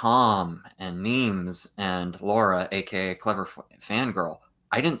Tom and Neems and Laura, aka Clever Fangirl,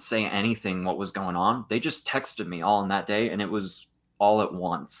 I didn't say anything what was going on. They just texted me all in that day, and it was all at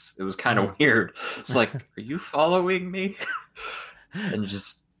once. It was kind of weird. It's like, are you following me? And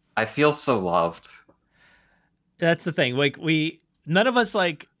I feel so loved. That's the thing. Like none of us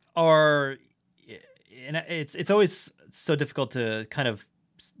like are, and it's always so difficult to kind of,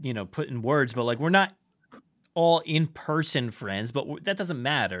 put in words, but like we're not all in-person friends, but that doesn't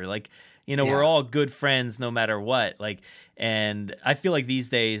matter. Like, we're all good friends no matter what. Like, and I feel like these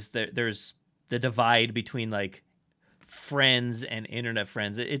days there's the divide between like friends and internet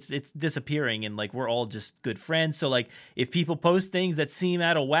friends. It's disappearing, and like we're all just good friends. So like if people post things that seem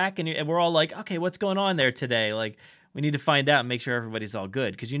out of whack, and we're all like, okay, what's going on there today? Like we need to find out and make sure everybody's all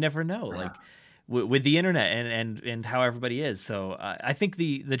good, because you never know. Like with the internet and how everybody is. So I think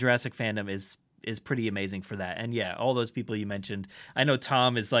the Jurassic fandom is pretty amazing for that. And yeah, all those people you mentioned. I know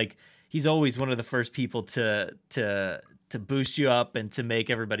Tom is like, he's always one of the first people to boost you up and to make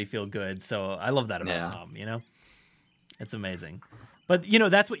everybody feel good. So I love that about Tom, It's amazing. But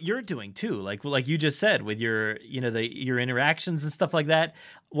that's what you're doing too. Like you just said with your your interactions and stuff like that.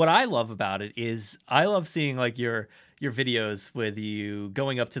 What I love about it is I love seeing like your videos with you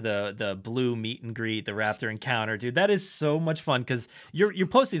going up to the blue meet and greet, the raptor encounter. Dude, that is so much fun, because you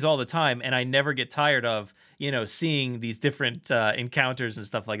post these all the time, and I never get tired of seeing these different encounters and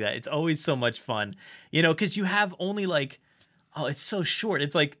stuff like that. It's always so much fun, because you have only like, oh, it's so short.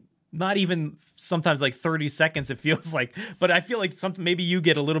 It's like not even sometimes like 30 seconds it feels like, but I feel like maybe you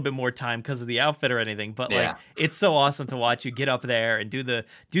get a little bit more time because of the outfit or anything, but like it's so awesome to watch you get up there and do the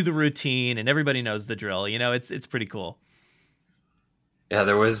routine, and everybody knows the drill. It's pretty cool. Yeah,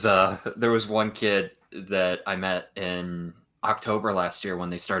 there was one kid that I met in October last year when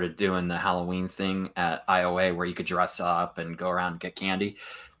they started doing the Halloween thing at IOA where you could dress up and go around and get candy.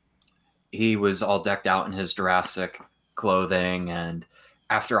 He was all decked out in his Jurassic clothing, and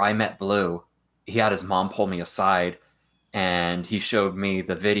after I met Blue, he had his mom pull me aside, and he showed me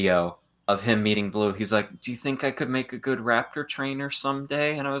the video of him meeting Blue. He's like, "Do you think I could make a good raptor trainer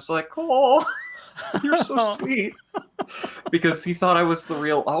someday?" And I was like, "Oh, you're so sweet," because he thought I was the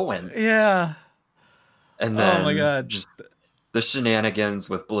real Owen. Yeah. And then, oh my God, just the shenanigans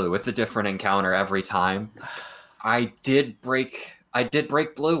with Blue. It's a different encounter every time. I did break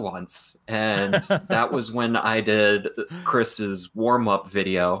Blue once, and that was when I did Chris's warm-up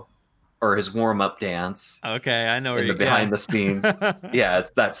video, or his warm-up dance. Okay, I know where you're behind the scenes. Yeah, it's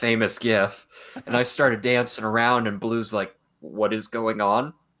that famous gif. And I started dancing around, and Blue's like, "What is going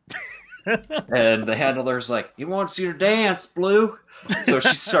on?" And the handler's like, "He wants you to dance, Blue." So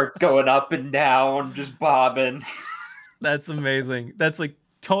she starts going up and down, just bobbing. That's amazing. That's like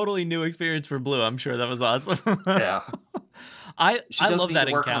totally new experience for Blue. I'm sure that was awesome. Yeah. I love that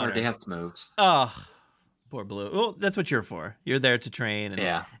work encounter. on her dance moves. Oh, poor Blue. Well, that's what you're for. You're there to train. And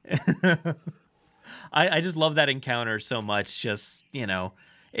yeah. I just love that encounter so much. Just,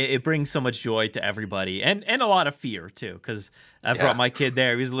 it brings so much joy to everybody, and a lot of fear too, because I brought my kid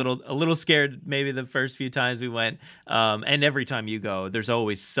there. He was a little scared maybe the first few times we went, and every time you go, there's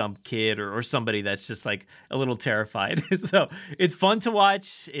always some kid or somebody that's just like a little terrified. So it's fun to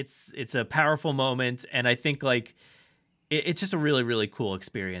watch. It's a powerful moment, and I think like it's just a really, really cool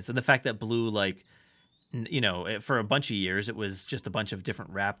experience. And the fact that Blue, like, for a bunch of years it was just a bunch of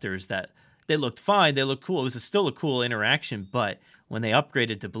different raptors that they looked fine, they looked cool, it was still a cool interaction, but when they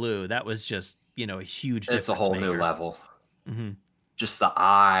upgraded to Blue, that was just a huge difference. It's a whole new level. Mm-hmm. Just the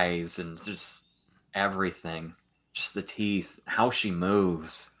eyes and just everything, just the teeth, how she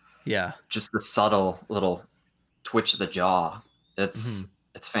moves, just the subtle little twitch of the jaw. It's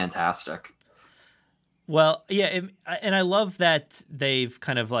fantastic. Well, yeah, and I love that they've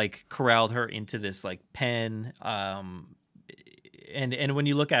kind of like corralled her into this like pen. And when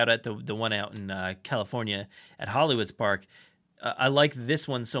you look out at the one out in California at Hollywood's Park, I like this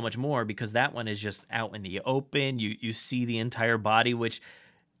one so much more because that one is just out in the open. You see the entire body, which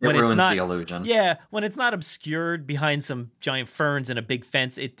when it ruins the illusion. Yeah, when it's not obscured behind some giant ferns and a big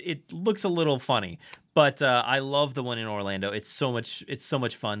fence, it looks a little funny. But I love the one in Orlando. It's so much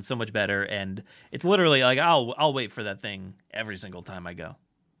fun, so much better, and it's literally like I'll wait for that thing every single time I go.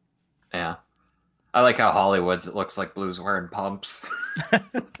 Yeah. I like how Hollywood's it looks like Blue's wearing pumps.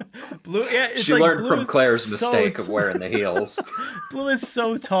 Blue, yeah, it's she like learned Blue from is Claire's so mistake of wearing the heels. Blue is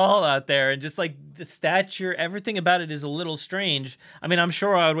so tall out there, and just like the stature, everything about it is a little strange. I mean, I'm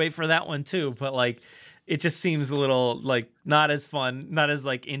sure I would wait for that one too, but like, it just seems a little like not as fun, not as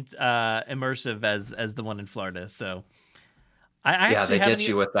like immersive as the one in Florida. So, I Yeah, actually they haven't get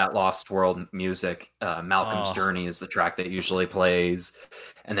you with that Lost World music. Malcolm's Journey is the track that usually plays.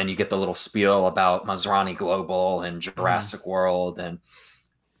 And then you get the little spiel about Masrani Global and Jurassic World. And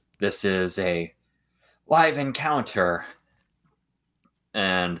this is a live encounter.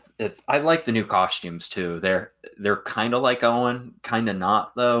 And I like the new costumes too. They're kind of like Owen, kind of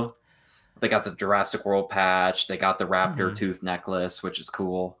not though. They got the Jurassic World patch. They got the raptor tooth necklace, which is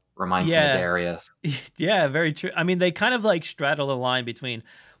cool. Reminds me of Darius. Yeah, very true. I mean, they kind of like straddle the line between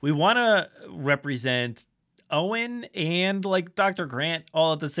we want to represent Owen and like Dr. Grant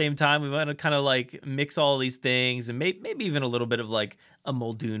all at the same time. We want to kind of like mix all these things and maybe even a little bit of like a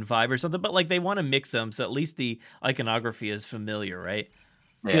Muldoon vibe or something, but like they want to mix them so at least the iconography is familiar, right?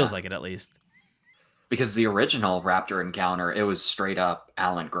 Yeah. Feels like it at least. Because the original Raptor encounter, it was straight up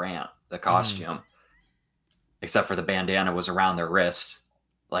Alan Grant, the costume. Except for the bandana was around their wrist.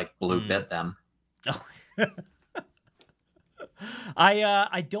 Like Blue bit them. Oh.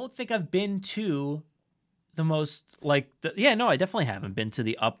 I don't think I've been to the most like I definitely haven't been to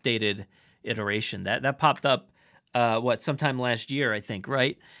the updated iteration that popped up sometime last year, I think,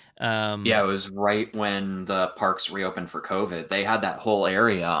 right? Yeah, it was right when the parks reopened for COVID. They had that whole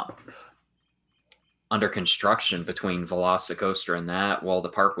area under construction between VelociCoaster and that while the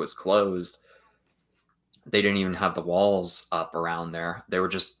park was closed. They didn't even have the walls up around there. They were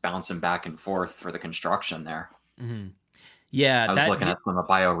just bouncing back and forth for the construction there. Mm-hmm. Yeah. I was looking at some of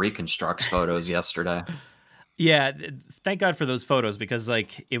Bio Reconstruct's photos yesterday. Yeah. Thank God for those photos because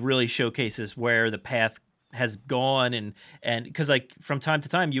like it really showcases where the path has gone and because like from time to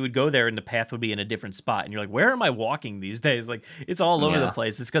time you would go there and the path would be in a different spot and you're like, where am I walking these days? Like it's all over the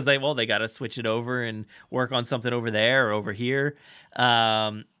place. It's because they got to switch it over and work on something over there or over here.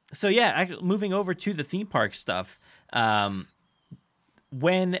 So yeah, moving over to the theme park stuff,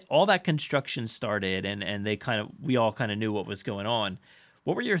 when all that construction started and we all kind of knew what was going on,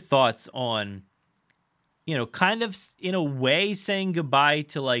 what were your thoughts on, kind of in a way saying goodbye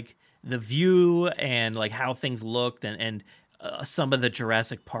to like the view and like how things looked and some of the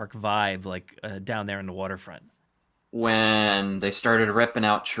Jurassic Park vibe, like down there in the waterfront? When they started ripping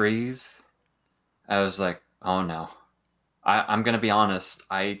out trees, I was like, oh no. I'm going to be honest.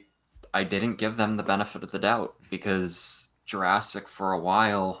 I didn't give them the benefit of the doubt because Jurassic for a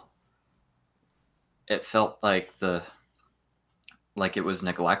while, it felt like it was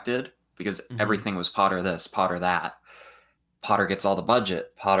neglected because everything was Potter this, Potter that. Potter gets all the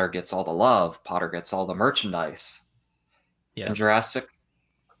budget. Potter gets all the love. Potter gets all the merchandise. Yeah. And Jurassic,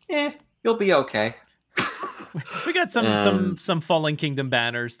 you'll be okay. We got some Fallen Kingdom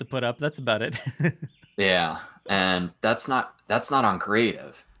banners to put up. That's about it. Yeah. And that's not on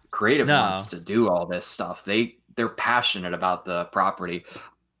creative. Creative wants to do all this stuff. They're passionate about the property.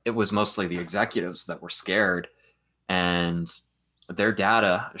 It was mostly the executives that were scared, and their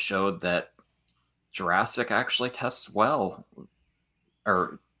data showed that Jurassic actually tests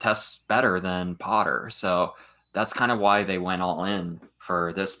better than Potter. So that's kind of why they went all in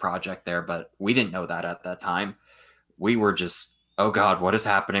for this project there. But we didn't know that at that time. We were just, oh God, what is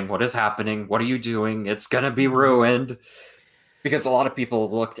happening? What is happening? What are you doing? It's going to be ruined. Because a lot of people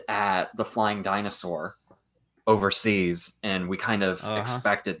looked at the flying dinosaur overseas and we kind of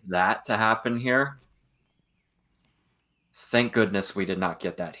expected that to happen here. Thank goodness we did not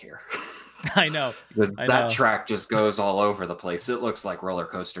get that here. I know. Because that track just goes all over the place. It looks like Roller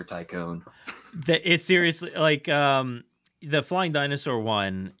Coaster Tycoon. It's seriously like the Flying Dinosaur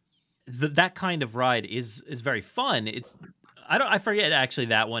one. That kind of ride is very fun. I forget actually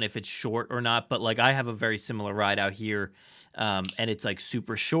that one if it's short or not, but like I have a very similar ride out here, and it's like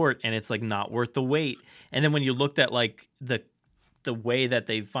super short and it's like not worth the wait. And then when you looked at like the way that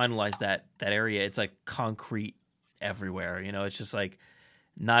they finalized that area, it's like concrete everywhere. It's just like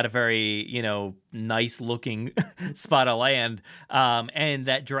not a very, nice looking spot of land. And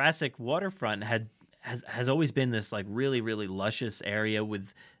that Jurassic waterfront has always been this like really, really luscious area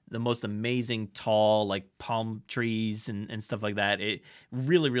with the most amazing tall like palm trees and stuff like that. It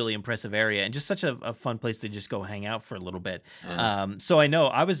really, really impressive area and just such a fun place to just go hang out for a little bit. Yeah. So I know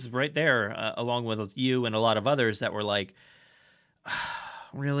I was right there along with you and a lot of others that were like,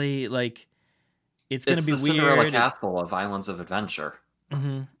 really, like, it's going to It's be the Cinderella weird. Castle of Islands of Adventure.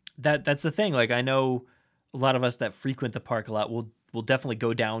 Hmm. That's the thing. Like, I know a lot of us that frequent the park a lot will definitely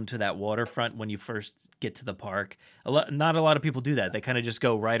go down to that waterfront when you first get to the park. Not a lot of people do that. They kind of just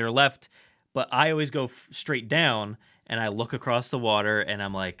go right or left, but I always go straight down and I look across the water and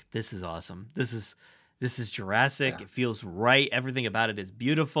I'm like, this is awesome. This is Jurassic. Yeah. It feels right. Everything about it is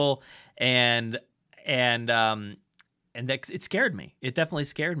beautiful, and that it scared me. It definitely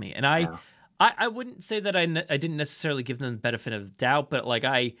scared me, and Yeah. I wouldn't say that I didn't necessarily give them the benefit of the doubt, but like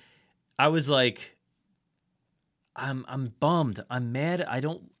I was like, I'm bummed. I'm mad. I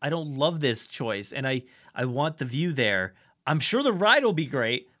don't love this choice, and I want the view there. I'm sure the ride will be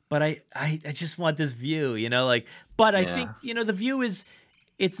great, but I just want this view, like. But I think the view is.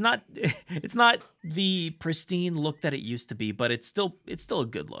 It's not it's not the pristine look that it used to be, but it's still a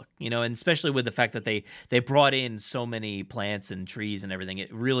good look, and especially with the fact that they brought in so many plants and trees and everything.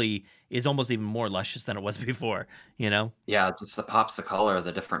 It really is almost even more luscious than it was before, Yeah, just the pops of color,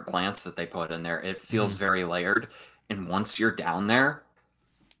 the different plants that they put in there. It feels very layered. And once you're down there,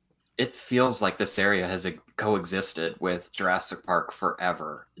 it feels like this area has coexisted with Jurassic Park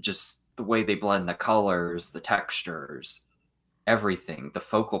forever. Just the way they blend the colors, the textures, everything. The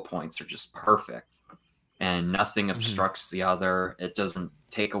focal points are just perfect. And nothing obstructs the other. It doesn't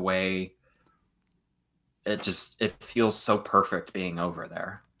take away. It feels so perfect being over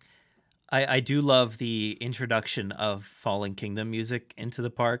there. I do love the introduction of Fallen Kingdom music into the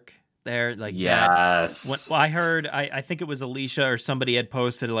park there. Like, yes. I heard, I think it was Alicia or somebody had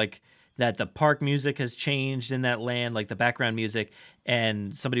posted like that the park music has changed in that land, like the background music.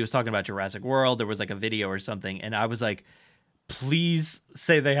 And somebody was talking about Jurassic World. There was like a video or something. And I was like, please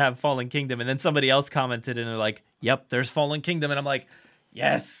say they have Fallen Kingdom. And then somebody else commented and they're like, yep, there's Fallen Kingdom. And I'm like,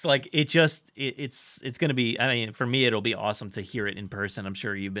 yes, like it's going to be, I mean, for me, it'll be awesome to hear it in person. I'm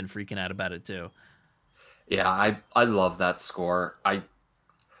sure you've been freaking out about it too. Yeah, I love that score. I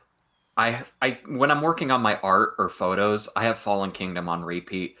when I'm working on my art or photos, I have Fallen Kingdom on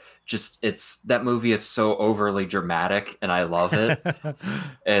repeat. Just that movie is so overly dramatic and I love it.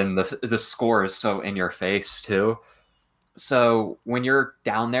 And the score is so in your face too. So when you're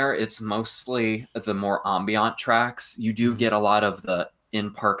down there, it's mostly the more ambient tracks. You do get a lot of the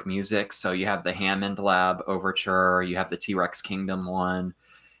in-park music. So you have the Hammond Lab Overture, you have the T-Rex Kingdom one,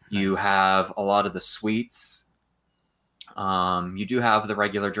 you have a lot of the suites. You do have the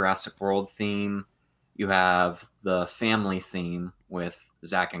regular Jurassic World theme. You have the family theme with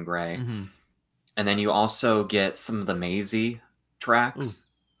Zach and Gray. And then you also get some of the Maisie tracks.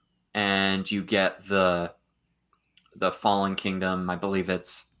 And you get the Fallen Kingdom, I believe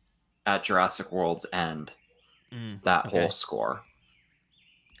it's at Jurassic World's End, that whole score.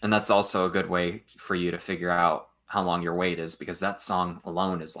 And that's also a good way for you to figure out how long your wait is, because that song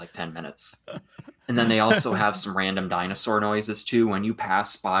alone is like 10 minutes. And then they also have some random dinosaur noises too. When you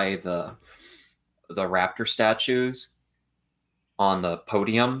pass by the raptor statues on the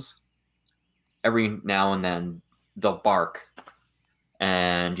podiums, every now and then they'll bark.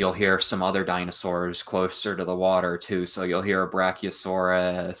 And you'll hear some other dinosaurs closer to the water too. So you'll hear a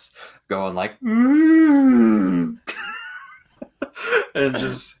Brachiosaurus going like, and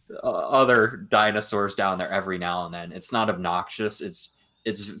just other dinosaurs down there every now and then. It's not obnoxious. It's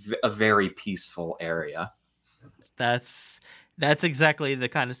a very peaceful area. That's exactly the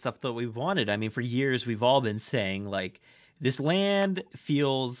kind of stuff that we've wanted. I mean, for years we've all been saying like this land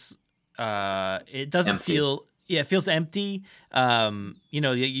feels it doesn't empty. feel. Yeah, it feels empty.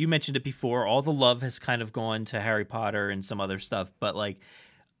 You mentioned it before. All the love has kind of gone to Harry Potter and some other stuff. But like,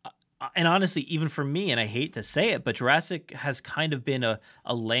 and honestly, even for me, and I hate to say it, but Jurassic has kind of been a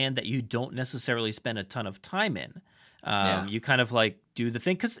land that you don't necessarily spend a ton of time in. You kind of like do the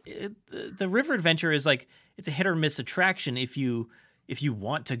thing because the river adventure is like, it's a hit or miss attraction if you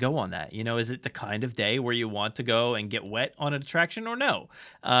want to go on that. Is it the kind of day where you want to go and get wet on an attraction or no?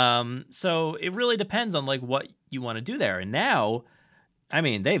 So it really depends on like what you want to do there. And now, I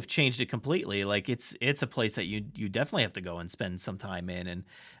mean, they've changed it completely. Like it's a place that you definitely have to go and spend some time in.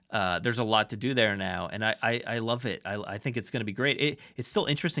 And there's a lot to do there now. And I love it. I think it's going to be great. It's still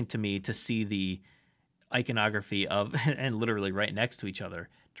interesting to me to see the iconography of, and literally right next to each other,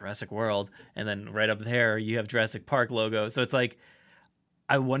 Jurassic World. And then right up there, you have Jurassic Park logo. So it's like,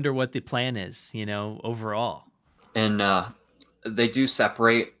 I wonder what the plan is, overall. And they do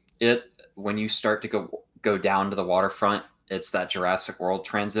separate it when you start to go down to the waterfront. It's that Jurassic World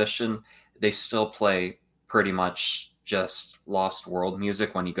transition. They still play pretty much just Lost World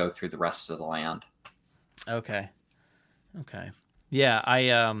music when you go through the rest of the land. Okay. Yeah,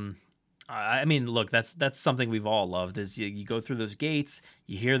 I mean, look, that's something we've all loved. Is you go through those gates,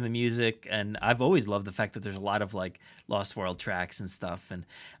 you hear the music, and I've always loved the fact that there's a lot of like Lost World tracks and stuff. And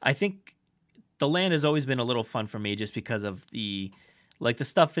I think the land has always been a little fun for me, just because of the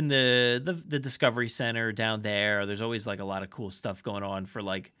stuff in the Discovery Center down there. There's always like a lot of cool stuff going on for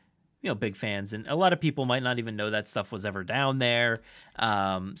like, big fans, and a lot of people might not even know that stuff was ever down there.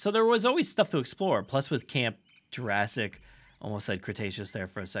 So there was always stuff to explore. Plus, with Camp Jurassic, almost said Cretaceous there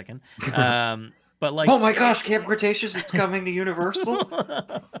for a second. But like, oh my gosh, Camp Cretaceous is coming to Universal.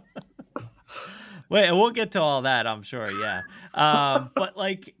 Wait, we'll get to all that, I'm sure. Yeah. But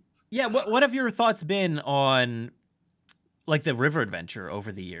like, yeah, what have your thoughts been on like the river adventure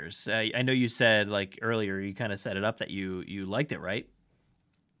over the years? I know you said like earlier, you kind of set it up that you liked it, right?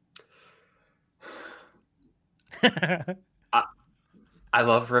 I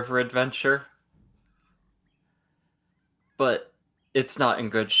love river adventure, but it's not in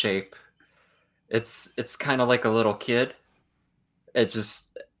good shape. It's kind of like a little kid. It's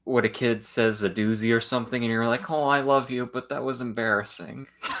just what a kid says, a doozy or something, and you're like, oh, I love you, but that was embarrassing.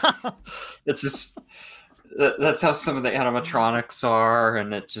 It's just, that's how some of the animatronics are,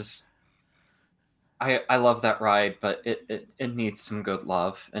 and it just, I love that ride, but it needs some good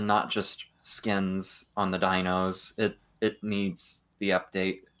love, and not just skins on the dinos. It needs the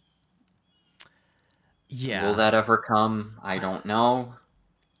update. Yeah. Will that ever come? I don't know.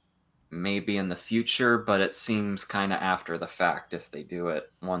 Maybe in the future, but it seems kind of after the fact if they do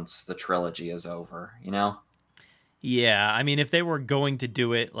it once the trilogy is over, Yeah, I mean, if they were going to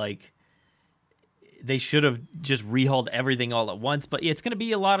do it, like, they should have just rehauled everything all at once. But it's going to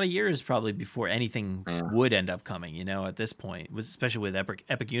be a lot of years probably before anything would end up coming, at this point, especially with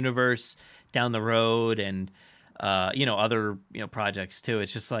Epic Universe down the road and, other, projects too.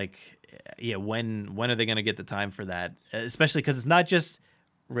 It's just like, when are they going to get the time for that? Especially because it's not just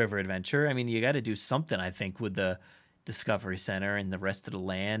river adventure. I mean, you got to do something, I think, with the Discovery Center and the rest of the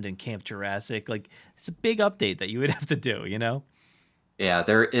land and Camp Jurassic. Like, it's a big update that you would have to do, Yeah,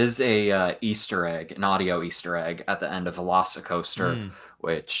 there is a Easter egg, an audio Easter egg at the end of VelociCoaster,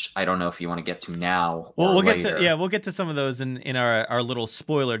 which I don't know if you want to get to now. Well, or later. We'll get to some of those in our little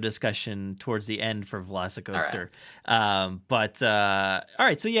spoiler discussion towards the end for VelociCoaster. Right. All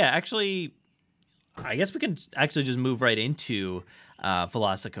right, so yeah, actually, I guess we can actually just move right into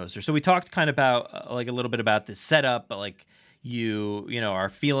VelociCoaster. So we talked kind of about like a little bit about the setup, but like our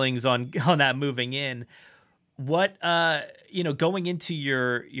feelings on that moving in. What going into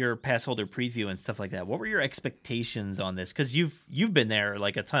your pass holder preview and stuff like that, what were your expectations on this? Because you've been there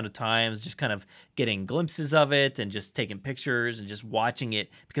like a ton of times, just kind of getting glimpses of it and just taking pictures and just watching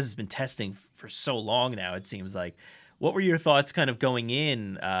it because it's been testing for so long now. It seems like. What were your thoughts kind of going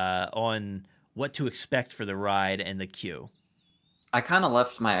in on what to expect for the ride and the queue? I kind of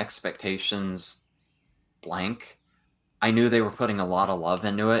left my expectations blank. I knew they were putting a lot of love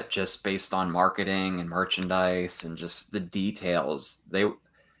into it just based on marketing and merchandise and just the details. They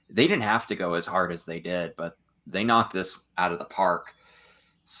didn't have to go as hard as they did, but they knocked this out of the park.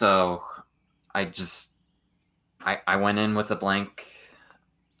 So I went in with a blank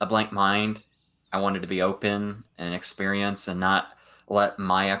mind. I wanted to be open and experience and not let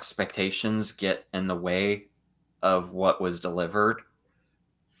my expectations get in the way of what was delivered.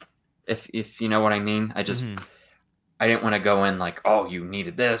 If you know what I mean. I didn't want to go in like, oh, you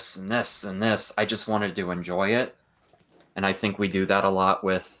needed this and this and this. I just wanted to enjoy it. And I think we do that a lot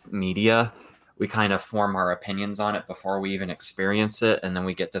with media. We kind of form our opinions on it before we even experience it. And then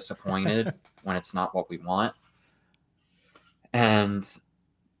we get disappointed when it's not what we want. And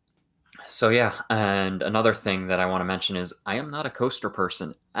so, yeah. And another thing that I want to mention is I am not a coaster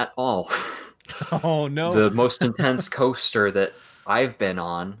person at all. Oh, no. The most intense coaster that I've been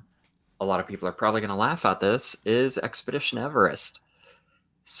on, a lot of people are probably going to laugh at this, is Expedition Everest.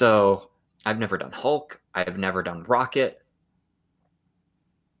 So I've never done Hulk. I've never done Rocket.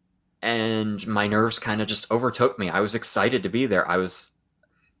 And my nerves kind of just overtook me. I was excited to be there. I was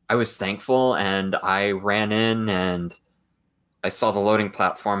thankful, and I ran in and I saw the loading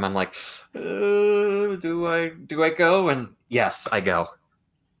platform. I'm like, do I go? And yes, I go.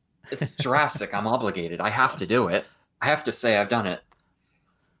 It's Jurassic. I'm obligated. I have to do it. I have to say I've done it.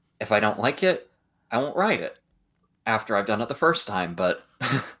 If I don't like it, I won't ride it after I've done it the first time. But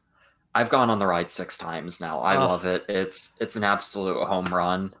I've gone on the ride 6 times now. I love it. It's an absolute home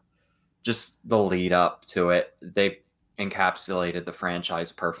run. Just the lead up to it. They encapsulated the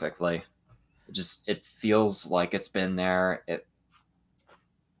franchise perfectly. It feels like it's been there.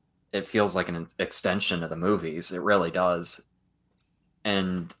 It feels like an extension of the movies. It really does.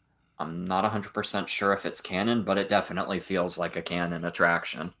 And I'm not 100% sure if it's canon, but it definitely feels like a canon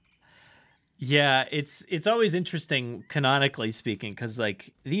attraction. Yeah, it's always interesting canonically speaking, because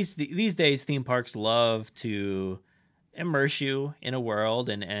like these days theme parks love to immerse you in a world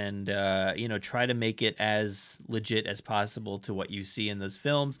and you know, try to make it as legit as possible to what you see in those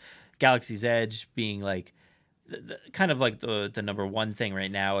films. Galaxy's Edge being like kind of like the number one thing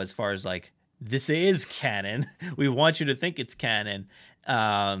right now as far as like this is canon. We want you to think it's canon.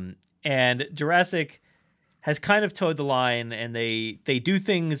 And Jurassic has kind of towed the line, and they do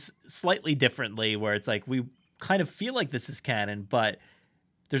things slightly differently where it's like we kind of feel like this is canon, but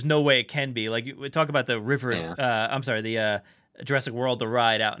there's no way it can be. Like we talk about the river, the Jurassic World, the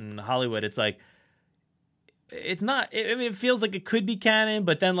ride out in Hollywood. It's like it's not. I mean, it feels like it could be canon,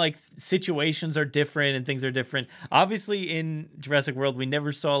 but then like situations are different and things are different. Obviously, in Jurassic World, we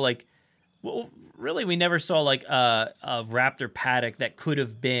never saw like, well, really, we never saw like a raptor paddock that could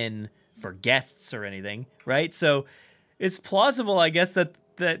have been for guests or anything, right? So it's plausible, I guess, that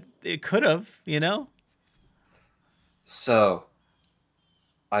it could have, you know? So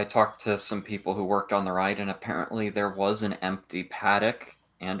I talked to some people who worked on the ride, and apparently there was an empty paddock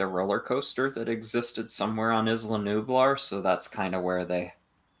and a roller coaster that existed somewhere on Isla Nublar, so that's kind of where they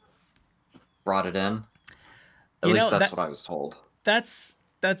brought it in. At least that's what I was told. That's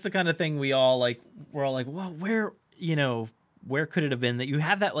the kind of thing we're all like, well, where could it have been? That you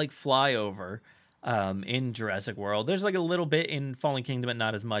have that like flyover in Jurassic World. There's like a little bit in Fallen Kingdom, but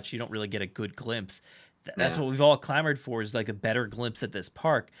not as much. You don't really get a good glimpse. That's what we've all clamored for, is like a better glimpse at this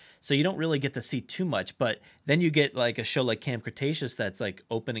park. So you don't really get to see too much, but then you get like a show like Camp Cretaceous that's like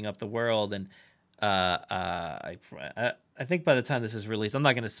opening up the world. And I think by the time this is released, I'm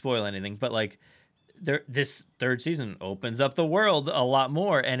not going to spoil anything, but like this third season opens up the world a lot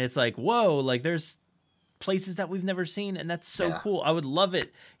more, and it's like, whoa, like there's places that we've never seen, and that's so cool. I would love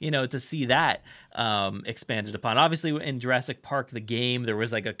it, to see that expanded upon. Obviously, in Jurassic Park, the game, there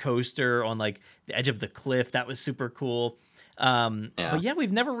was like a coaster on like the edge of the cliff. That was super cool. But yeah,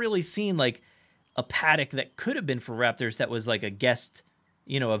 we've never really seen like a paddock that could have been for raptors that was like a guest,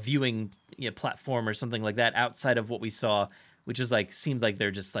 a viewing platform or something like that outside of what we saw, which is like seemed like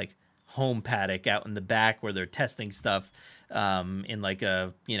they're just like home paddock out in the back where they're testing stuff in like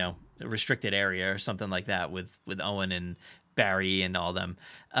a a restricted area or something like that with Owen and Barry and all them.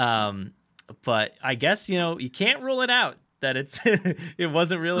 But I guess you can't rule it out that it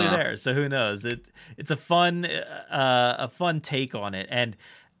wasn't really there. So who knows? It's a fun take on it. And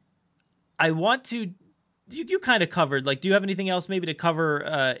I want to. You kind of covered, like, do you have anything else maybe to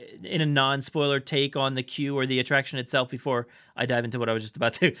cover in a non-spoiler take on the queue or the attraction itself before I dive into what I was just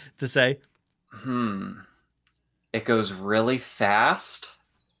about to say? It goes really fast.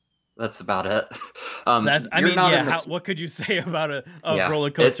 That's about it. What could you say about a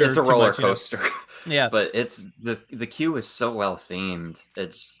roller coaster? It's a roller coaster. Yeah. But it's the queue is so well themed.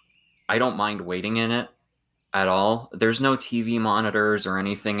 I don't mind waiting in it at all. There's no TV monitors or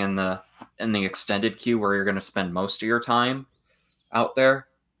anything in the extended queue where you're going to spend most of your time out there,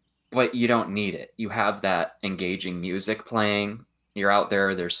 but you don't need it. You have that engaging music playing. You're out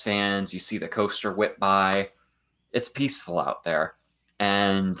there, there's fans, you see the coaster whip by. It's peaceful out there.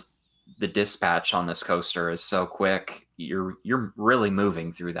 And the dispatch on this coaster is so quick. You're really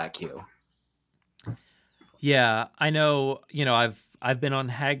moving through that queue. Yeah, I know, I've been on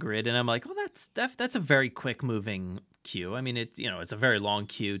Hagrid, and I'm like, oh, that's a very quick moving queue. I mean, it's a very long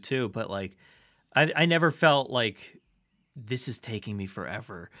queue too, but like I never felt like this is taking me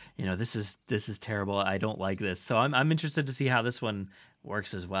forever. This is terrible. I don't like this. So I'm interested to see how this one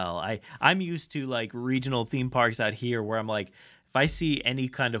works as well. I'm used to like regional theme parks out here where I'm like, if I see any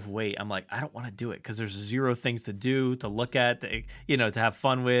kind of wait, I'm like, I don't want to do it because there's zero things to do, to look at, to have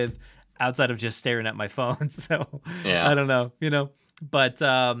fun with outside of just staring at my phone. So I don't know, but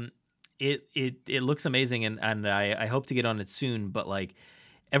it looks amazing, and I hope to get on it soon. But like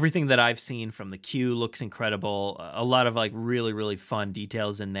everything that I've seen from the queue looks incredible. A lot of like really, really fun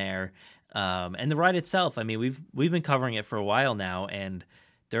details in there. And the ride itself, I mean, we've been covering it for a while now, and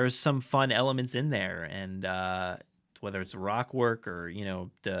there's some fun elements in there. And whether it's rock work or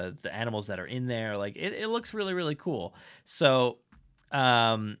the animals that are in there, like it looks really, really cool. So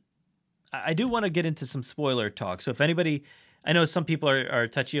I do want to get into some spoiler talk. So if anybody, I know some people are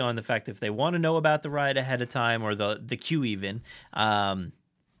touchy on the fact if they want to know about the ride ahead of time or the queue even,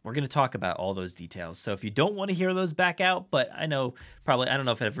 we're going to talk about all those details. So if you don't want to hear those, back out. But I don't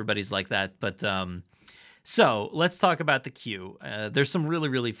know if everybody's like that. But so let's talk about the queue. There's some really,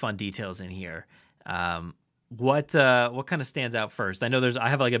 really fun details in here. What kind of stands out first? I know I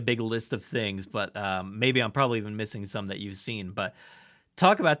have like a big list of things, but maybe I'm probably even missing some that you've seen. But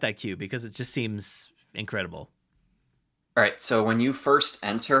talk about that queue because it just seems incredible. All right, so when you first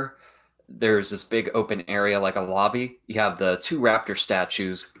enter, there's this big open area like a lobby. You have the two raptor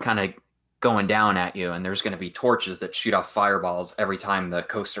statues kind of going down at you, and there's going to be torches that shoot off fireballs every time the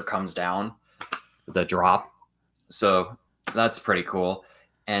coaster comes down, the drop. So that's pretty cool.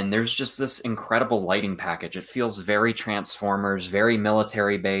 And there's just this incredible lighting package. It feels very Transformers, very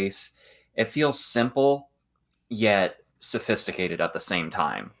military base. It feels simple, yet sophisticated at the same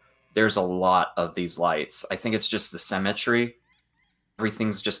time. There's a lot of these lights. I think it's just the symmetry.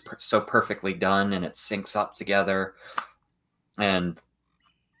 Everything's just so perfectly done, and it syncs up together. And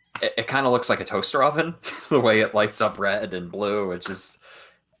it kind of looks like a toaster oven, the way it lights up red and blue. It just...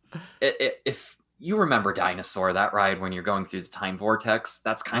 if you remember Dinosaur, that ride when you're going through the time vortex,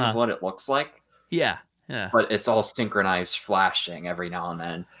 that's kind of what it looks like. Yeah. But it's all synchronized flashing every now and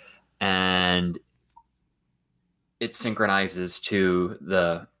then. And it synchronizes to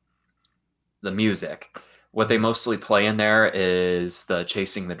the music. What they mostly play in there is the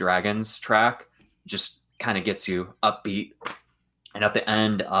Chasing the Dragons track. Just kind of gets you upbeat. And at the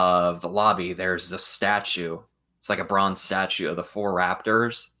end of the lobby, there's this statue. It's like a bronze statue of the four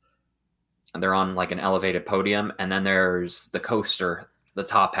raptors. And they're on like an elevated podium. And then there's the coaster, the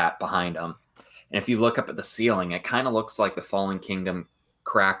top hat behind them. And if you look up at the ceiling, it kind of looks like the Fallen Kingdom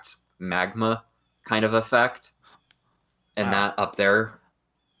cracked magma kind of effect. And that up there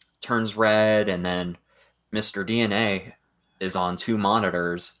turns red. And then Mr. DNA is on two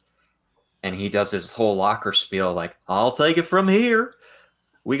monitors. And he does his whole locker spiel like, I'll take it from here.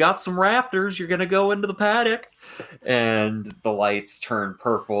 We got some raptors. You're going to go into the paddock. And the lights turn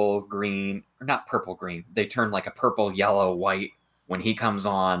purple, green. Or not purple, green. They turn like a purple, yellow, white when he comes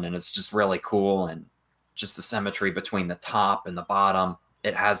on. And it's just really cool. And just the symmetry between the top and the bottom.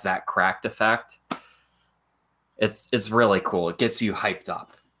 It has that cracked effect. It's really cool. It gets you hyped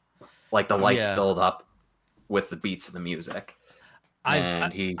up. Like the lights build up with the beats of the music.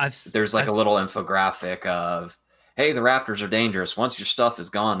 There's like a little infographic of, hey, the raptors are dangerous. Once your stuff is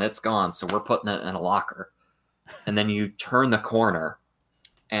gone, it's gone. So we're putting it in a locker. And then you turn the corner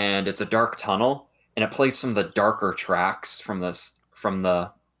and it's a dark tunnel and it plays some of the darker tracks from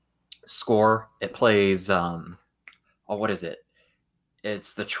the score. It plays, what is it?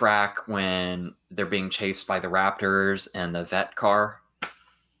 It's the track when they're being chased by the raptors and the vet car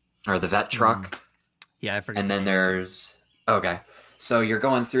or the vet truck. Yeah, I forget. And then so you're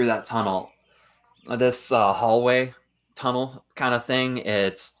going through that tunnel, this hallway tunnel kind of thing.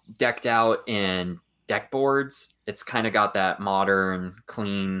 It's decked out in deck boards. It's kind of got that modern,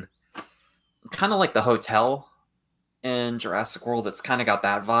 clean, kind of like the hotel in Jurassic World. It's kind of got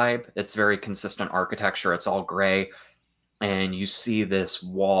that vibe. It's very consistent architecture. It's all gray. And you see this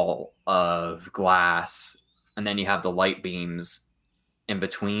wall of glass. And then you have the light beams in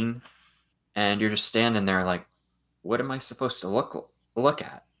between. And you're just standing there like, what am I supposed to look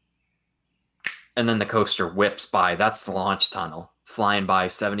at? And then the coaster whips by. That's the launch tunnel, flying by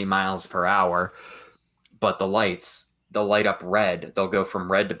 70 miles per hour. But the lights, they'll light up red. They'll go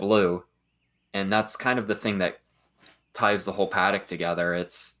from red to blue. And that's kind of the thing that ties the whole paddock together.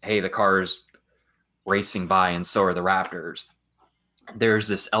 It's, hey, the car's racing by and so are the raptors. There's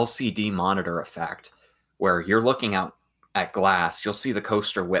this LCD monitor effect where you're looking out at glass. You'll see the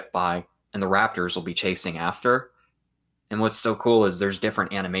coaster whip by and the raptors will be chasing after. And what's so cool is there's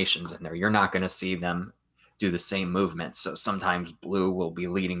different animations in there. You're not going to see them do the same movements. So sometimes Blue will be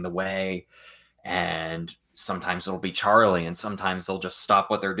leading the way, and sometimes it'll be Charlie, and sometimes they'll just stop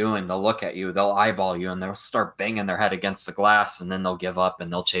what they're doing. They'll look at you, they'll eyeball you, and they'll start banging their head against the glass, and then they'll give up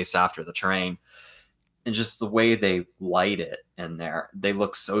and they'll chase after the train. And just the way they light it in there, they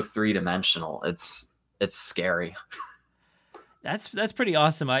look so three-dimensional. It's scary. That's pretty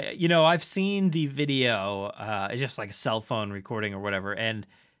awesome. I've seen the video. It's just like a cell phone recording or whatever, and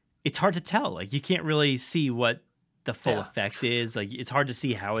it's hard to tell. Like, you can't really see what the full effect is. Like, it's hard to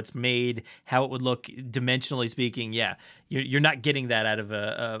see how it's made, how it would look dimensionally speaking. Yeah, you're not getting that out of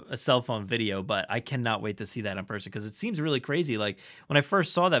a cell phone video, but I cannot wait to see that in person because it seems really crazy. Like, when I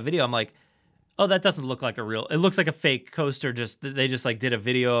first saw that video, I'm like, oh, that doesn't look like it looks like a fake coaster. They just like did a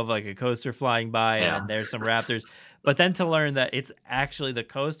video of like a coaster flying by and there's some raptors. But then to learn that it's actually the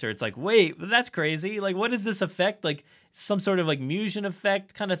coaster, it's like, wait, that's crazy. Like, what is this effect? Like some sort of like Musion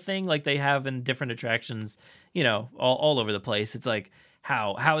effect kind of thing like they have in different attractions, all over the place. It's like,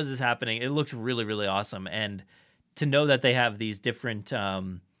 how is this happening? It looks really, really awesome. And to know that they have these different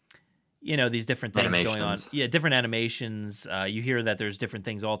these different things going on. Yeah, different animations. You hear that there's different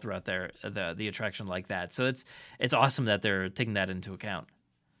things all throughout the attraction like that. So it's awesome that they're taking that into account.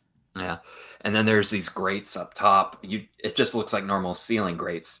 Yeah. And then there's these grates up top. It just looks like normal ceiling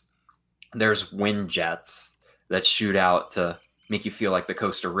grates. There's wind jets that shoot out to make you feel like the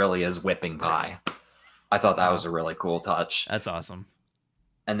coaster really is whipping by. I thought that was a really cool touch. That's awesome.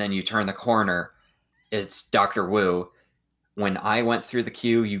 And then you turn the corner, it's Dr. Wu. When I went through the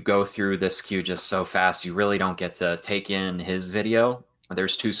queue, you go through this queue just so fast, you really don't get to take in his video.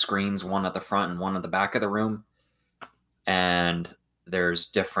 There's 2 screens, one at the front and one at the back of the room. And there's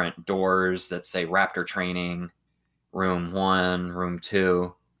different doors that say Raptor Training, Room 1, Room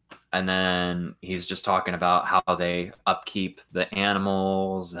 2. And then he's just talking about how they upkeep the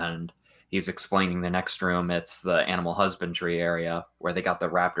animals, and he's explaining the next room. It's the animal husbandry area where they got the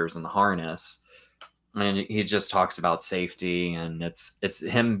raptors in the harness. And he just talks about safety, and it's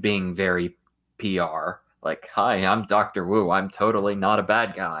him being very PR. Like, hi, I'm Dr. Wu. I'm totally not a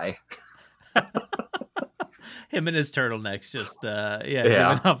bad guy. Him and his turtlenecks just,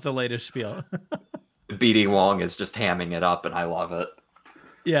 giving up the latest spiel. BD Wong is just hamming it up, and I love it.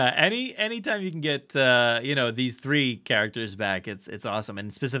 Yeah, anytime you can get these 3 characters back, it's awesome,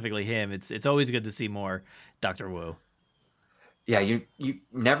 and specifically him. It's always good to see more Dr. Wu. Yeah, you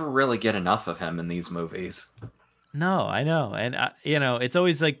never really get enough of him in these movies. No, I know, and it's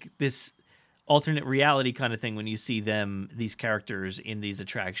always like this alternate reality kind of thing when you see these characters in these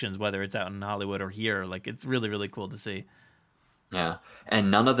attractions, whether it's out in Hollywood or here. Like, it's really, really cool to see. Yeah, and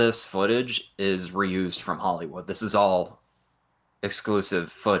none of this footage is reused from Hollywood. This is all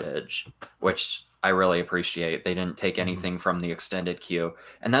exclusive footage, which I really appreciate. They didn't take anything from the extended queue.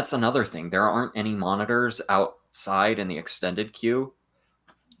 And that's another thing. There aren't any monitors outside in the extended queue.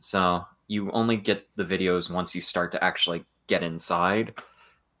 So you only get the videos once you start to actually get inside.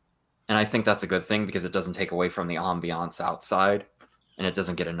 And I think that's a good thing because it doesn't take away from the ambiance outside and it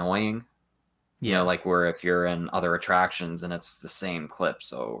doesn't get annoying. You know, like where if you're in other attractions and it's the same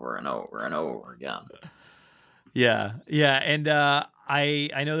clips over and over and over again. Yeah, and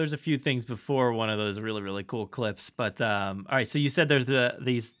I know there's a few things before one of those really, really cool clips, but all right. So you said there's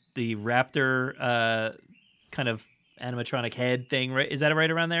the raptor kind of animatronic head thing, right? Is that right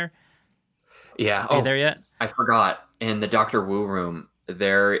around there? Yeah. Are you there yet? I forgot. In the Dr. Wu room,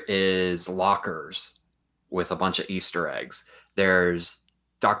 there is lockers with a bunch of Easter eggs. There's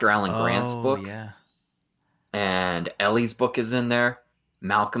Dr. Alan Grant's book, and Ellie's book is in there.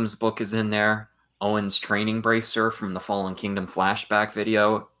 Malcolm's book is in there. Owen's training bracer from the Fallen Kingdom flashback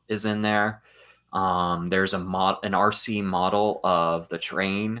video is in there. There's an RC model of the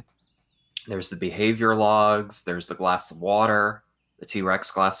train. There's the behavior logs. There's the glass of water, the T-Rex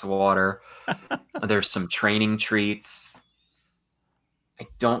glass of water. There's some training treats. I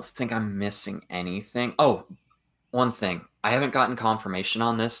don't think I'm missing anything. Oh, one thing. I haven't gotten confirmation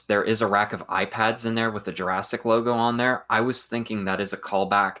on this. There is a rack of iPads in there with the Jurassic logo on there. I was thinking that is a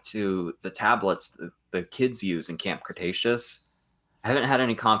callback to the tablets the kids use in Camp Cretaceous. I haven't had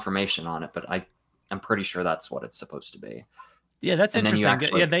any confirmation on it, but I'm pretty sure that's what it's supposed to be. Yeah, that's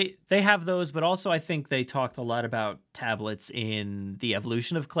interesting. They have those, but also I think they talked a lot about tablets in the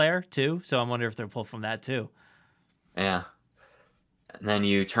Evolution of Claire too. So I'm wondering if they're pulled from that too. Yeah. And then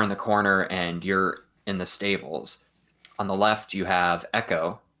you turn the corner and you're in the stables. On the left, you have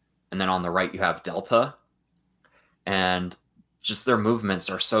Echo, and then on the right, you have Delta. And just their movements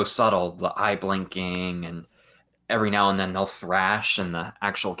are so subtle, the eye blinking, and every now and then they'll thrash, and the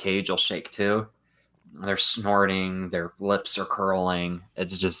actual cage will shake too. They're snorting, their lips are curling.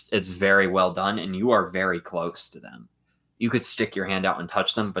 It's very well done, and you are very close to them. You could stick your hand out and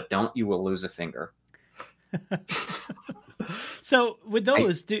touch them, but don't, you will lose a finger. So with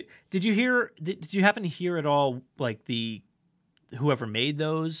those, did you happen to hear at all, like whoever made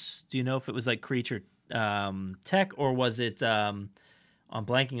those? Do you know if it was like Creature Tech, or was it I'm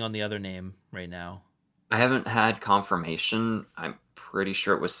blanking on the other name right now. I haven't had confirmation. I'm pretty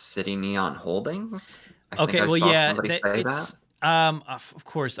sure it was City Neon Holdings. Somebody say that. Of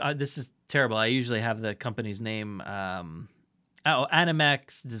course, this is terrible. I usually have the company's name.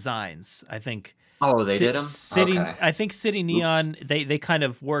 Animax Designs, I think. Oh, they did them? Okay. I think City Neon, they kind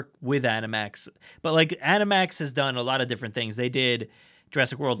of work with Animax. But like Animax has done a lot of different things. They did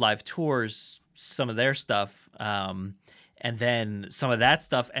Jurassic World Live Tours, some of their stuff. And then some of that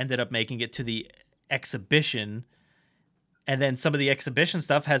stuff ended up making it to the exhibition. And then some of the exhibition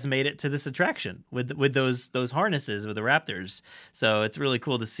stuff has made it to this attraction with those harnesses with the Raptors. So it's really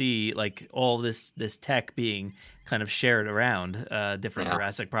cool to see like all this tech being kind of shared around different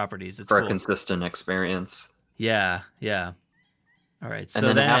Jurassic properties. It's for cool. A consistent experience. Yeah. All right. So and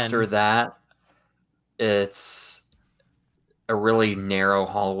then after that, it's a really narrow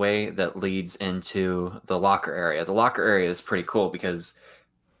hallway that leads into the locker area. The locker area is pretty cool because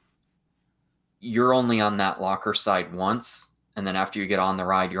you're only on that locker side once, and then after you get on the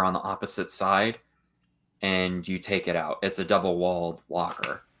ride, you're on the opposite side. and you take it out. It's a double-walled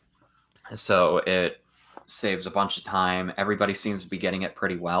locker. So it saves a bunch of time. Everybody seems to be getting it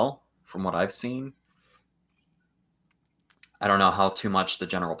pretty well from what I've seen. I don't know how too much the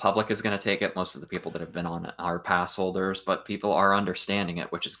general public is going to take it. Most of the people that have been on it are pass holders, but people are understanding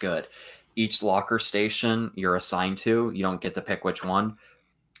it, which is good. Each locker station you're assigned to, you don't get to pick which one.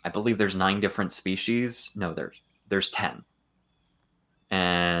 I believe there's 9 different species. No, there's 10.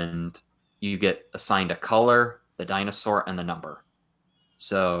 And you get assigned a color, the dinosaur, and the number.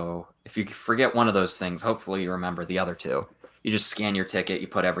 So if you forget one of those things, hopefully you remember the other 2. You just scan your ticket, you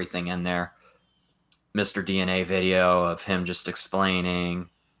put everything in there. Mr. DNA video of him just explaining,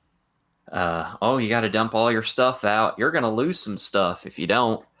 you got to dump all your stuff out. You're going to lose some stuff if you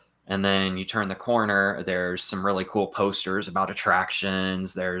don't. And then you turn the corner, there's some really cool posters about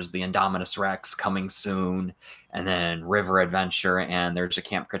attractions. There's the Indominus Rex coming soon, and then River Adventure, and there's a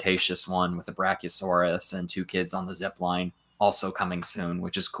Camp Cretaceous one with a Brachiosaurus and 2 kids on the zip line also coming soon,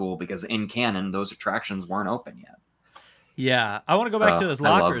 which is cool because in canon, those attractions weren't open yet. Yeah, I want to go back to those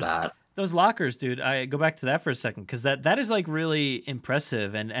lockers. I love that. Those lockers, dude, I go back to that for a second because that is like really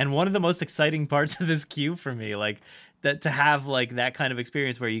impressive and one of the most exciting parts of this queue for me, like that to have like that kind of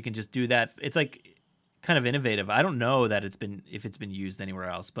experience where you can just do that. It's like kind of innovative. I don't know that if it's been used anywhere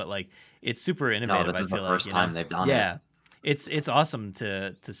else, but like it's super innovative. No, this is the first time they've done it. Yeah, it's awesome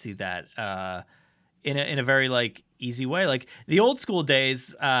to see that in a very like easy way. Like the old school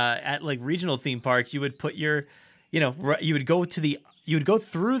days at like regional theme parks, you would put your, you would go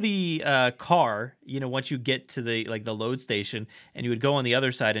through the car, once you get to the load station, and you would go on the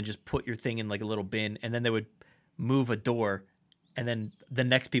other side and just put your thing in like a little bin, and then they would move a door, and then the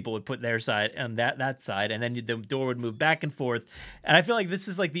next people would put their side on that side, and then the door would move back and forth. And I feel like this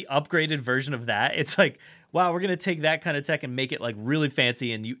is like the upgraded version of that. It's like, wow, we're gonna take that kind of tech and make it like really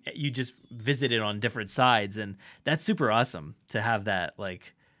fancy, and you just visit it on different sides, and that's super awesome to have that.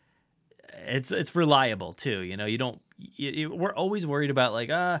 Like, it's reliable too. You don't. We're always worried about like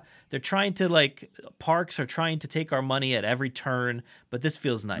they're trying to like parks are trying to take our money at every turn, but this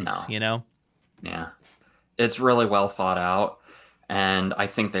feels nice. Yeah, it's really well thought out, and I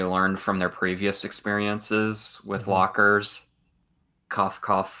think they learned from their previous experiences with lockers. Cough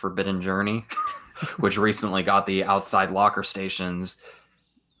cough, Forbidden Journey, which recently got the outside locker stations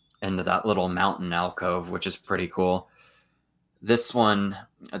into that little mountain alcove, which is pretty cool. This one,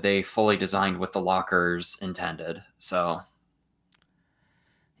 they fully designed with the lockers intended. So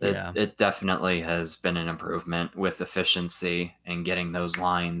it definitely has been an improvement with efficiency and getting those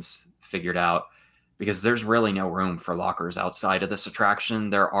lines figured out, because there's really no room for lockers outside of this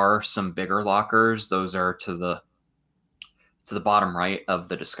attraction. There are some bigger lockers. Those are to the bottom right of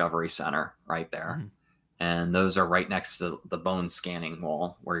the Discovery Center right there. Mm-hmm. And those are right next to the bone scanning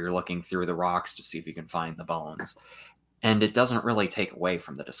wall where you're looking through the rocks to see if you can find the bones. And it doesn't really take away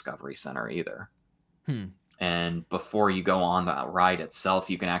from the Discovery Center either. And before you go on the ride itself,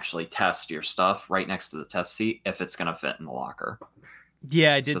 you can actually test your stuff right next to the test seat if it's going to fit in the locker.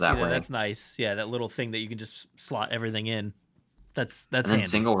 Yeah, I did see that. That's nice. Yeah, that little thing that you can just slot everything in. That's and then handy.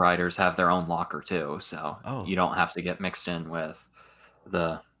 Single riders have their own locker too, so you don't have to get mixed in with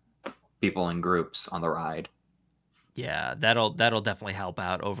the people in groups on the ride. Yeah, that'll definitely help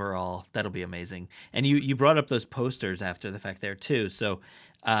out overall. That'll be amazing. And you brought up those posters after the fact there too. So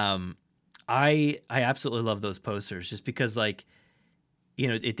I absolutely love those posters just because like,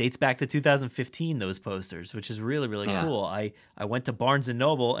 it dates back to 2015, those posters, which is really, really cool. I went to Barnes &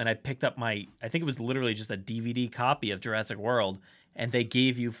 Noble and I picked up I think it was literally just a DVD copy of Jurassic World, and they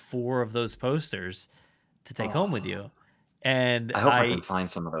gave you 4 of those posters to take home with you. And I hope I can find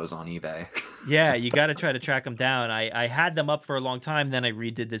some of those on eBay. Yeah, you got to try to track them down. I had them up for a long time. Then I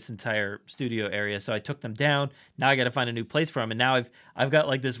redid this entire studio area, so I took them down. Now I got to find a new place for them, and now I've got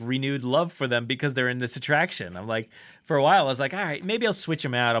like this renewed love for them because they're in this attraction. I'm like, for a while I was like, all right, maybe I'll switch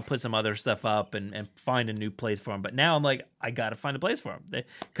them out. I'll put some other stuff up and find a new place for them. But now I'm like, I got to find a place for them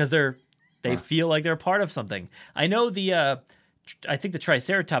because they feel like they're part of something. I know I think the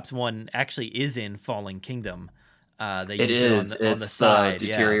Triceratops one actually is in Fallen Kingdom. It is. It's the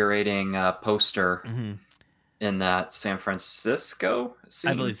deteriorating poster in that San Francisco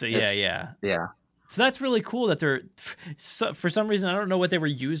scene. I believe so. Yeah. So that's really cool that they're, for some reason, I don't know what they were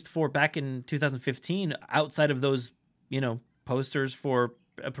used for back in 2015 outside of those, posters for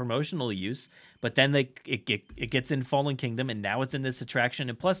a promotional use. But then it gets in Fallen Kingdom, and now it's in this attraction.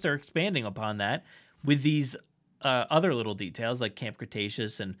 And plus they're expanding upon that with these other little details like Camp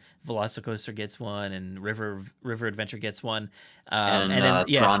Cretaceous and VelociCoaster gets one, and River Adventure gets one, and then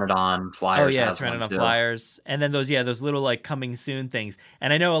Pteranodon Flyers has one Pteranodon too. Flyers, and then those little like coming soon things.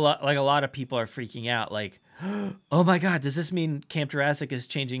 And I know a lot of people are freaking out, like, oh my god, does this mean Camp Jurassic is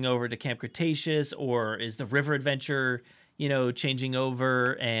changing over to Camp Cretaceous, or is the River Adventure, changing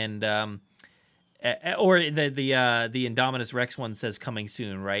over? And or the Indominus Rex one says coming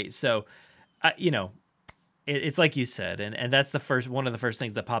soon, right? So, it's like you said, and that's one of the first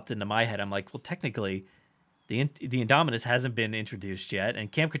things that popped into my head. I'm like, well, technically, the Indominus hasn't been introduced yet,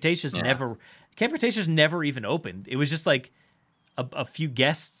 and Camp Cretaceous never even opened. It was just like a few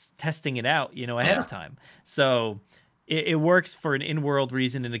guests testing it out, ahead of time. So it works for an in-world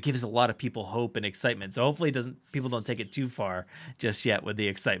reason, and it gives a lot of people hope and excitement. So hopefully people don't take it too far just yet with the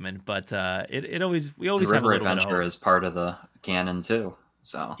excitement. But we always have a River little bit of Adventure hope. is part of the canon too.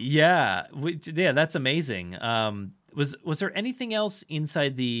 So yeah, that's amazing. Was there anything else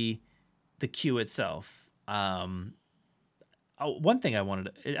inside the queue itself? One thing I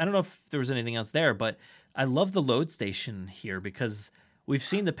don't know if there was anything else there, but I love the load station here because we've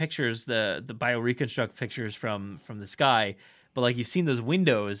seen the pictures, the bioreconstruct pictures from the sky, but like you've seen those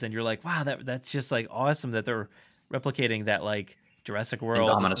windows and you're like, wow, that's just like awesome that they're replicating that like Jurassic World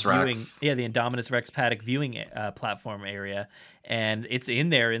Indominus viewing, Rex. the Indominus Rex paddock viewing platform area, and it's in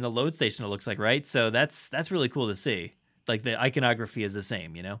there in the load station. It looks like, right? So that's really cool to see. Like the iconography is the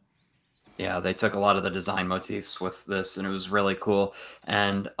same, Yeah, they took a lot of the design motifs with this, and it was really cool.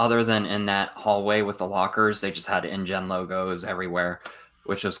 And other than in that hallway with the lockers, they just had InGen logos everywhere,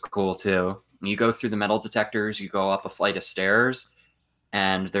 which was cool too. You go through the metal detectors, you go up a flight of stairs,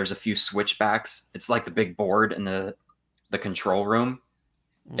 and there's a few switchbacks. It's like the big board in the control room.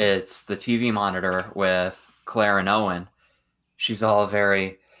 It's the TV monitor with Claire and Owen. She's all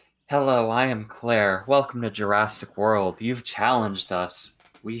very, hello, I am Claire. Welcome to Jurassic World. You've challenged us.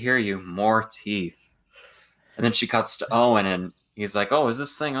 We hear you. More teeth. And then she cuts to Owen, and he's like, oh, is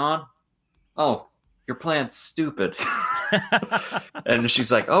this thing on? Oh, your plan's stupid. And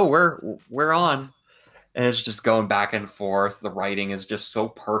she's like, oh, we're on. And it's just going back and forth. The writing is just so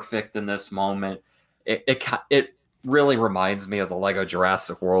perfect in this moment. It really reminds me of the Lego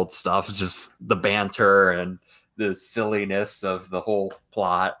Jurassic World stuff, just the banter and the silliness of the whole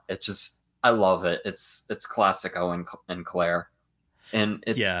plot. I love it. It's classic Owen and Claire. And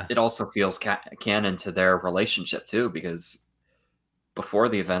it also feels canon to their relationship too, because before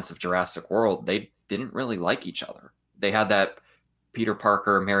the events of Jurassic World, they didn't really like each other. They had that Peter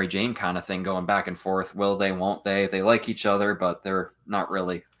Parker, Mary Jane kind of thing going back and forth. Will they, won't they? They like each other, but they're not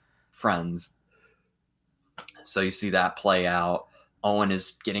really friends. So you see that play out. Owen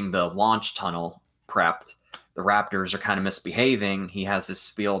is getting the launch tunnel prepped. The Raptors are kind of misbehaving. He has this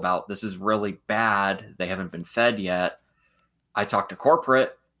spiel about this is really bad. They haven't been fed yet. I talked to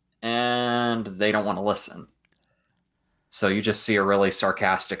corporate and they don't want to listen. So you just see a really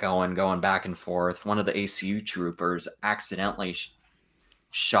sarcastic Owen going back and forth. One of the ACU troopers accidentally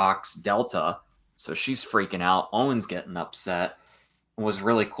shocks Delta. So she's freaking out. Owen's getting upset. And what's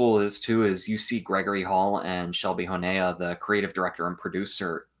really cool is you see Gregory Hall and Shelby Honea, the creative director and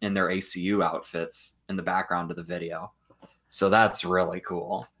producer, in their ACU outfits in the background of the video. So that's really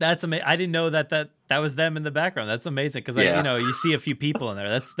cool. That's amazing. I didn't know that was them in the background. That's amazing because you see a few people in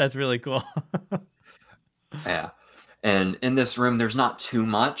there. That's really cool. Yeah. And in this room, there's not too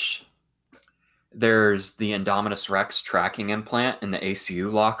much. There's the Indominus Rex tracking implant in the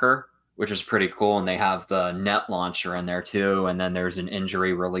ACU locker, which is pretty cool. And they have the net launcher in there too. And then there's an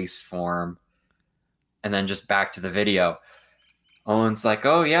injury release form. And then just back to the video. Owen's like,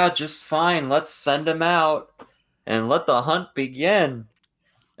 oh yeah, just fine. Let's send him out and let the hunt begin.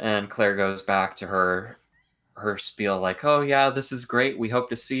 And Claire goes back to her spiel like, oh yeah, this is great. We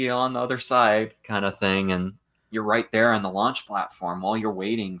hope to see you on the other side kind of thing. And you're right there on the launch platform while you're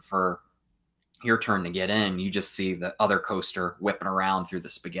waiting for your turn to get in. You just see the other coaster whipping around through the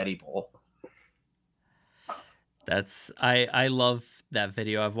spaghetti bowl. I love that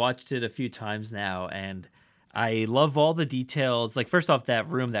video. I've watched it a few times now, and I love all the details. Like, first off, that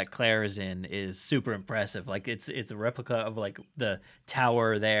room that Claire is in is super impressive. Like, it's a replica of like the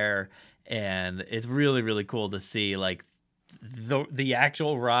tower there, and it's really, really cool to see like the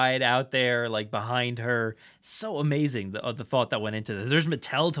actual ride out there, like behind her. So amazing, the thought that went into this. There's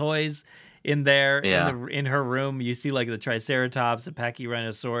Mattel toys in there, in her room. You see like the Triceratops, a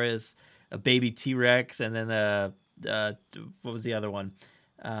Pachyrhinosaurus, a baby T-Rex, and then what was the other one?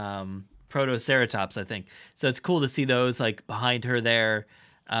 Protoceratops, I think. So it's cool to see those like behind her there.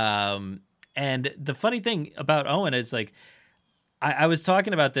 And the funny thing about Owen is like, I was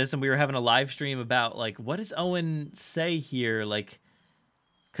talking about this, and we were having a live stream about like, what does Owen say here? Like,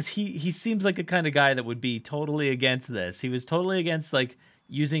 because he seems like a kind of guy that would be totally against this. He was totally against like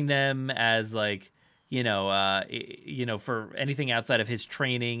using them as like, for anything outside of his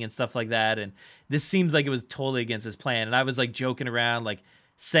training and stuff like that. And this seems like it was totally against his plan. And I was like joking around, like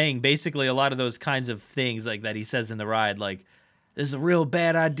saying basically a lot of those kinds of things like that he says in the ride, like, this is a real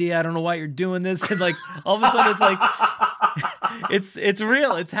bad idea. I don't know why you're doing this. And like all of a sudden it's like, it's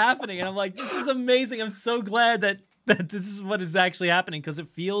real. It's happening. And I'm like, this is amazing. I'm so glad that this is what is actually happening, because it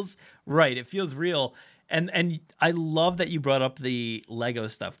feels right. It feels real. And I love that you brought up the Lego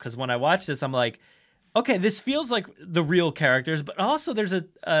stuff, because when I watch this, I'm like, okay, this feels like the real characters, but also there's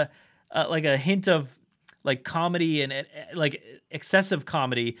a hint of like comedy and like excessive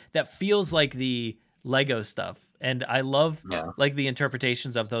comedy that feels like the Lego stuff. And I love like the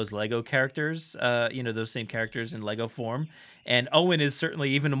interpretations of those Lego characters, those same characters in Lego form. And Owen is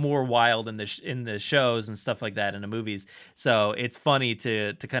certainly even more wild in the shows and stuff like that in the movies. So it's funny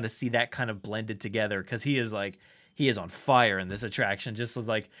to kind of see that kind of blended together, because he is on fire in this attraction, just as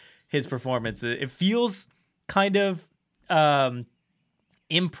like his performance. It feels kind of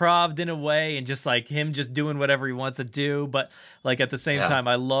improv in a way, and just like him just doing whatever he wants to do, but like at the same time,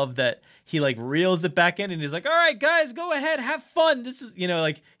 I love that he like reels it back in and he's like, all right guys, go ahead, have fun. This is,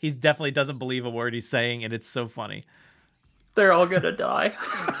 like he definitely doesn't believe a word he's saying, and it's so funny. They're all gonna die.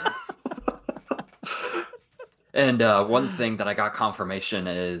 And one thing that I got confirmation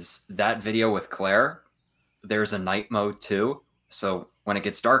is that video with Claire, there's a night mode too, so when it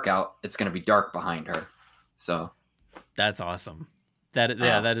gets dark out, it's gonna be dark behind her. So that's awesome. That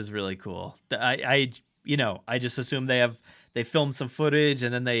is really cool. I just assume they filmed some footage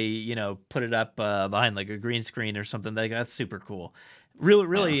and then they put it up behind like a green screen or something. Like, that's super cool.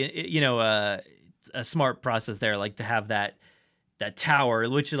 Really, a smart process there, like to have that tower,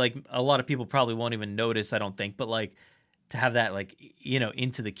 which like a lot of people probably won't even notice, I don't think, but like to have that like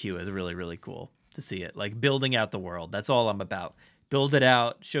into the queue is really, really cool to see it. Like building out the world. That's all I'm about. Build it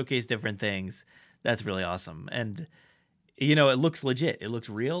out, showcase different things. That's really awesome. And it looks legit. It looks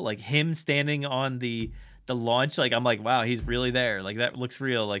real. Like him standing on the launch, like I'm like, wow, he's really there. Like that looks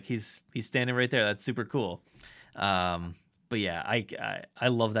real. Like he's standing right there. That's super cool. But yeah, I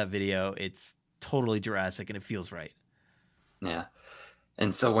love that video. It's totally Jurassic and it feels right. Yeah.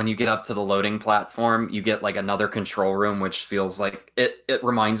 And so when you get up to the loading platform, you get like another control room, which feels like it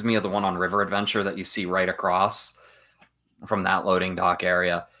reminds me of the one on River Adventure that you see right across from that loading dock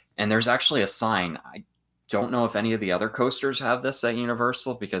area. And there's actually a sign. I don't know if any of the other coasters have this at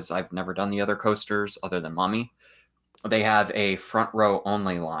Universal, because I've never done the other coasters other than Mummy. They have a front row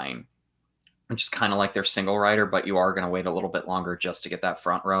only line, which is kind of like their single rider, but you are going to wait a little bit longer just to get that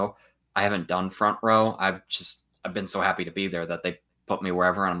front row. I haven't done front row. I've been so happy to be there that they put me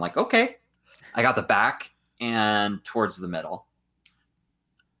wherever, and I'm like, okay. I got the back and towards the middle.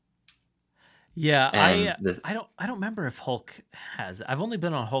 Yeah, I don't remember if Hulk has. I've only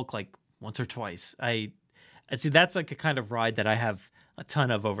been on Hulk like once or twice. I see that's like a kind of ride that I have a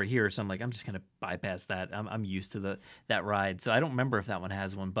ton of over here, so I'm like, I'm just gonna bypass that. I'm used to that ride, so I don't remember if that one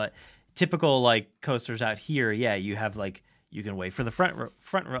has one. But typical like coasters out here, yeah, you have like you can wait for the front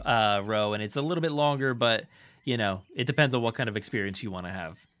row, and it's a little bit longer, but it depends on what kind of experience you want to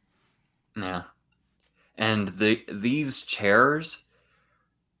have. Yeah, and these chairs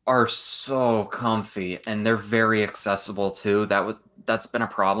are so comfy, and they're very accessible too. That's been a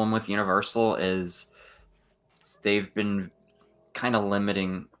problem with Universal, is they've been kind of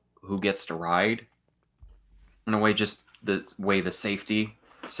limiting who gets to ride. In a way, just the way the safety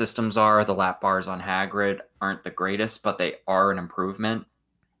systems are. The lap bars on Hagrid aren't the greatest, but they are an improvement.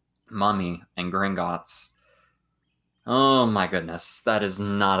 Mummy and Gringotts, oh my goodness, that is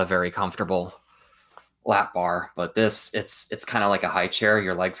not a very comfortable lap bar. But this, it's kind of like a high chair.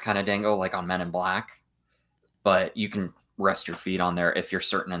 Your legs kind of dangle like on Men in Black, but you can rest your feet on there if you're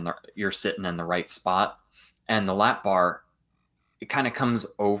you're sitting in the right spot. And the lap bar, it kind of comes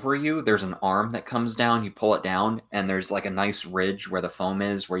over you. There's an arm that comes down, you pull it down, and there's like a nice ridge where the foam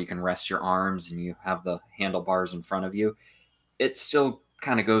is, where you can rest your arms, and you have the handlebars in front of you. It still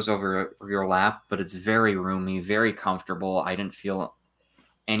kind of goes over your lap, but it's very roomy, very comfortable. I didn't feel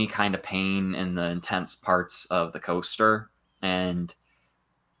any kind of pain in the intense parts of the coaster. And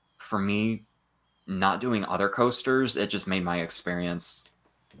for me, not doing other coasters, it just made my experience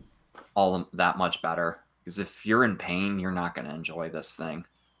all that much better. Because if you're in pain, you're not going to enjoy this thing.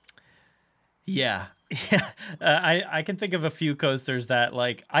 Yeah. I can think of a few coasters that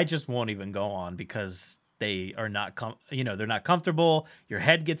like I just won't even go on because they are not they're not comfortable. Your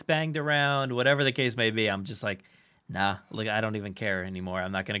head gets banged around, whatever the case may be. I'm just like, Nah, look, I don't even care anymore.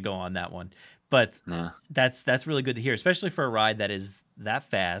 I'm not going to go on that one. But Yeah. that's really good to hear, especially for a ride that is that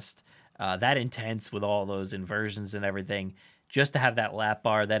fast, that intense with all those inversions and everything. Just to have that lap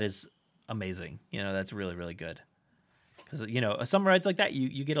bar, that is amazing. That's really, really good. Because, some rides like that,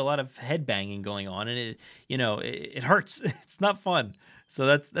 you get a lot of head banging going on, and it hurts. It's not fun. So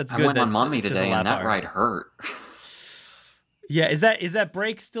that's good. I went on that Mommy it's just a today, and lap that bar. ride hurt. Yeah, is that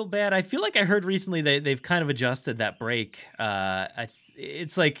brake still bad? I feel like I heard recently they've kind of adjusted that brake.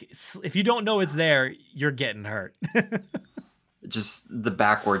 It's like if you don't know it's there, you're getting hurt. Just the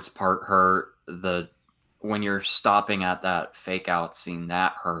backwards part hurt. When you're stopping at that fake out scene,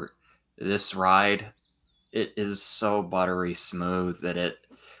 that hurt. This ride, it is so buttery smooth that it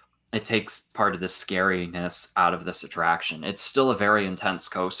takes part of the scariness out of this attraction. It's still a very intense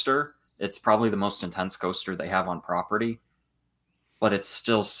coaster. It's probably the most intense coaster they have on property, but it's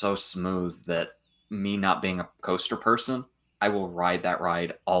still so smooth that me not being a coaster person, I will ride that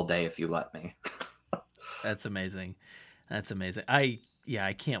ride all day if you let me. That's amazing. I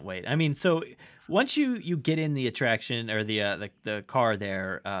can't wait. I mean, so once you get in the attraction or the car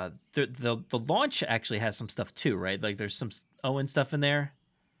there, the launch actually has some stuff too, right? Like there's some Owen stuff in there.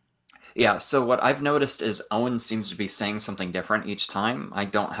 Yeah, so what I've noticed is Owen seems to be saying something different each time. I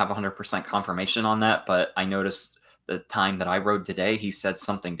don't have 100% confirmation on that, but I noticed the time that I rode today, he said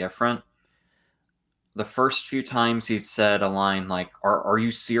something different. The first few times he said a line like, are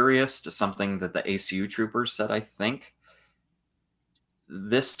you serious? To something that the ACU troopers said, I think.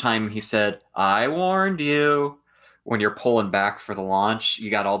 This time he said, I warned you. When you're pulling back for the launch, you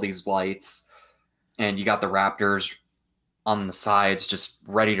got all these lights, and you got the Raptors on the sides just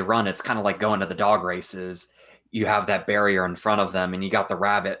ready to run. It's kind of like going to the dog races. You have that barrier in front of them, and you got the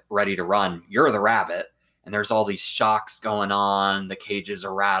rabbit ready to run. You're the rabbit, and there's all these shocks going on. The cages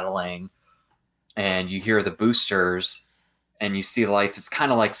are rattling, and you hear the boosters, and you see the lights. It's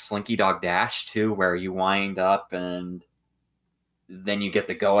kind of like Slinky Dog Dash, too, where you wind up, and then you get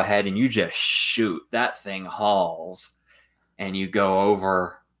the go-ahead, and you just shoot. That thing hauls, and you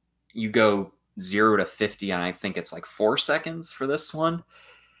go 0 to 50, and I think it's like 4 seconds for this one.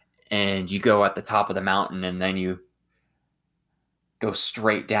 And you go at the top of the mountain, and then you go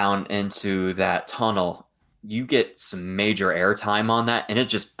straight down into that tunnel. You get some major airtime on that, and it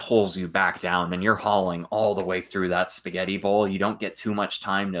just pulls you back down, and you're hauling all the way through that spaghetti bowl. You don't get too much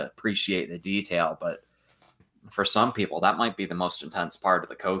time to appreciate the detail, but for some people, that might be the most intense part of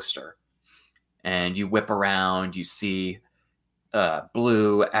the coaster. And you whip around, you see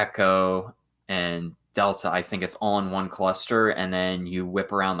Blue, Echo, and Delta. I think it's all in one cluster. And then you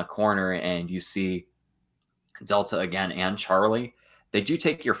whip around the corner and you see Delta again and Charlie. They do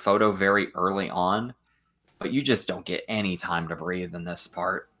take your photo very early on, but you just don't get any time to breathe in this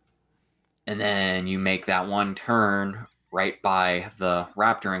part. And then you make that one turn right by the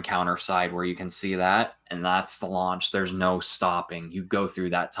Raptor encounter side where you can see that, and that's the launch. There's no stopping. You go through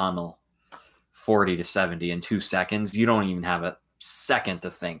that tunnel 40 to 70 in 2 seconds. You don't even have a second to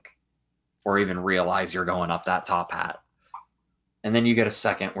think or even realize you're going up that top hat. And then you get a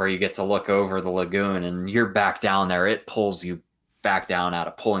second where you get to look over the lagoon, and you're back down there. It pulls you back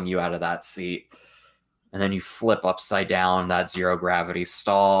down pulling you out of that seat. And then you flip upside down that zero gravity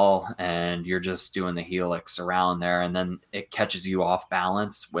stall, and you're just doing the helix around there. And then it catches you off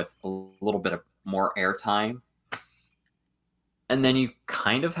balance with a little bit of more air time. And then you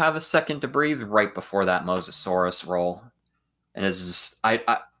kind of have a second to breathe right before that Mosasaurus roll. And it's just,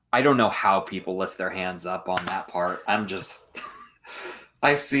 I don't know how people lift their hands up on that part. I'm just,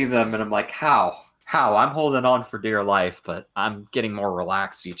 I see them and I'm like, how? I'm holding on for dear life, but I'm getting more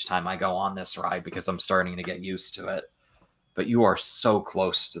relaxed each time I go on this ride because I'm starting to get used to it. But you are so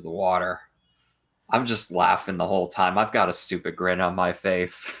close to the water. I'm just laughing the whole time. I've got a stupid grin on my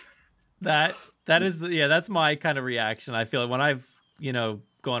face. That is that's my kind of reaction. I feel like when I've,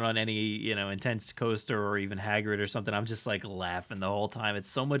 gone on any, intense coaster or even Hagrid or something, I'm just like laughing the whole time. It's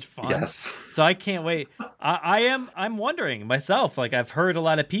so much fun. Yes. So I can't wait. I'm wondering myself, like I've heard a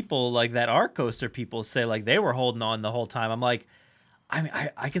lot of people like that are coaster people say like they were holding on the whole time. I'm like,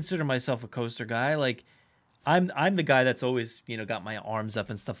 I consider myself a coaster guy. Like I'm the guy that's always, got my arms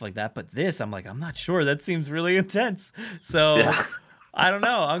up and stuff like that. But this, I'm like, I'm not sure. That seems really intense. So yeah. I don't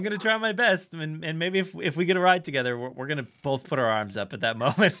know. I'm going to try my best. And maybe if we get a ride together, we're going to both put our arms up at that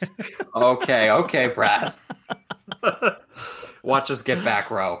moment. Okay, Brad. Watch us get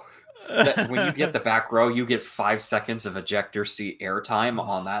back row. When you get the back row, you get 5 seconds of ejector seat airtime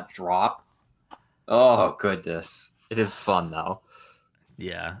on that drop. Oh, goodness. It is fun, though.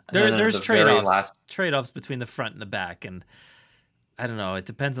 Yeah. There's trade-offs between the front and the back. And I don't know. It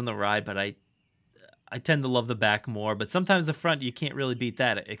depends on the ride, but I tend to love the back more, but sometimes the front, you can't really beat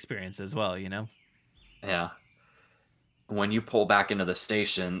that experience as well, you know? Yeah. When you pull back into the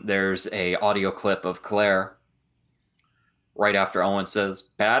station, there's a audio clip of Claire right after Owen says,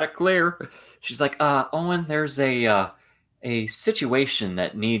 "Bad at clear." She's like, Owen, there's a situation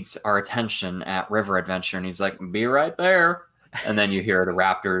that needs our attention at River Adventure. And he's like, "Be right there." And then you hear the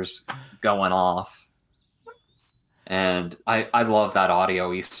Raptors going off. And I love that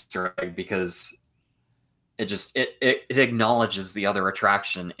audio Easter egg because it acknowledges the other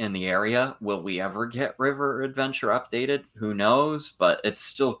attraction in the area. Will we ever get River Adventure updated? Who knows? But it's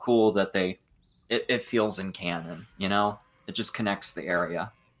still cool that it feels in canon, you know? It just connects the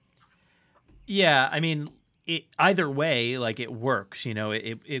area. Yeah, I mean, either way, like it works, you know,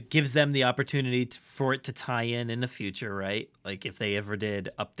 it gives them the opportunity for it to tie in the future, right? Like if they ever did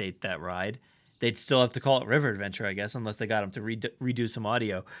update that ride, they'd still have to call it River Adventure, I guess, unless they got them to redo some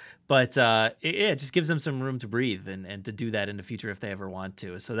audio. But it just gives them some room to breathe and to do that in the future if they ever want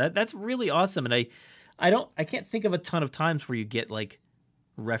to. So that's really awesome. And I can't think of a ton of times where you get like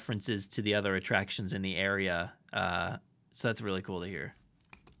references to the other attractions in the area. So that's really cool to hear.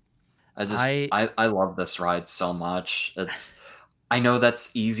 I love this ride so much. I know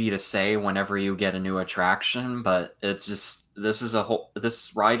that's easy to say whenever you get a new attraction, but it's just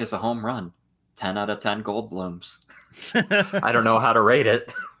this ride is a home run. 10 out of 10 gold blooms. I don't know how to rate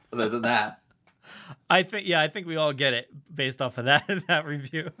it other than that. I think we all get it based off of that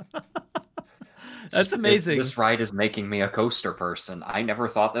review. That's amazing. This ride is making me a coaster person. I never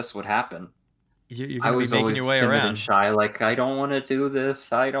thought this would happen. You're I was be making always your way timid around. and shy. Like, I don't want to do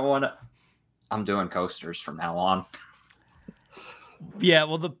this. I don't want to. I'm doing coasters from now on. Yeah,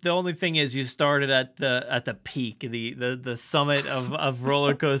 well, the only thing is, you started at the peak, the summit of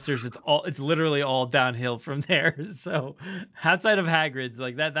roller coasters. It's literally all downhill from there. So outside of Hagrid's,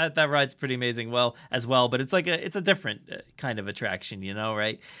 like that ride's pretty amazing. Well, as well, but it's a different kind of attraction, you know,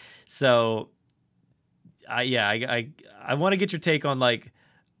 right? So, I want to get your take on like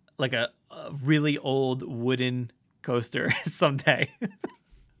a really old wooden coaster someday.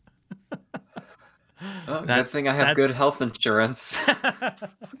 Good thing I have good health insurance.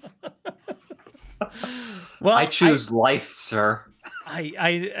 Well, I choose life, sir.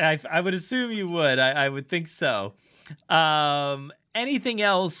 I would assume you would. I would think so. Anything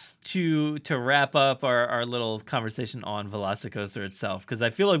else to wrap up our little conversation on VelociCoaster itself? Because I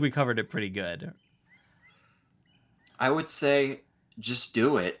feel like we covered it pretty good. I would say just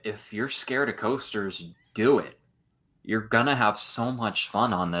do it. If you're scared of coasters, do it. You're gonna have so much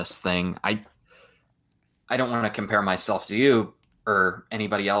fun on this thing. I don't want to compare myself to you or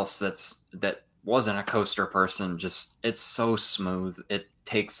anybody else that wasn't a coaster person. Just, it's so smooth. It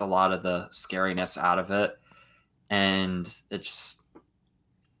takes a lot of the scariness out of it. And it's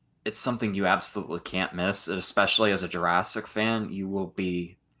something you absolutely can't miss. And especially as a Jurassic fan, you'll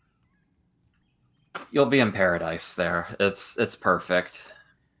be in paradise there. It's perfect.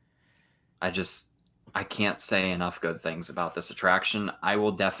 I can't say enough good things about this attraction. I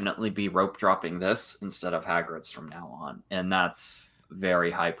will definitely be rope dropping this instead of Hagrid's from now on. And that's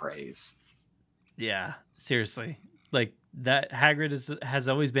very high praise. Yeah, seriously. Like that Hagrid has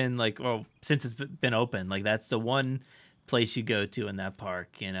always been like, well, since it's been open, like that's the one place you go to in that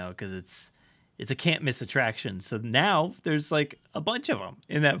park, you know, because it's a can't miss attraction. So now there's like a bunch of them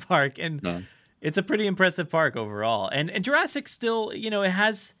in that park, and it's a pretty impressive park overall. And Jurassic still, you know,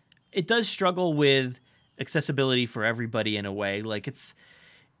 it does struggle with accessibility for everybody in a way. Like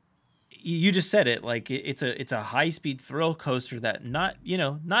you just said it, like it's a high speed thrill coaster that not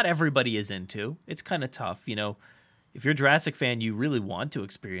everybody is into. It's kind of tough, you know. If you're a Jurassic fan, you really want to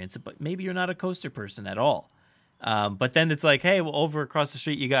experience it, but maybe you're not a coaster person at all. But then it's like, hey, well, over across the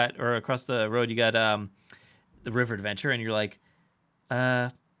street across the road you got the River Adventure, and you're like,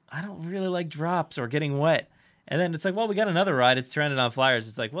 I don't really like drops or getting wet. And then it's like, well, we got another ride. It's trending on flyers.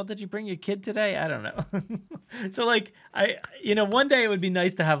 It's like, well, did you bring your kid today? I don't know. So like, one day it would be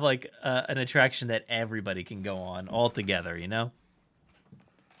nice to have like an attraction that everybody can go on all together, you know?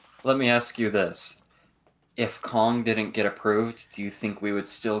 Let me ask you this. If Kong didn't get approved, do you think we would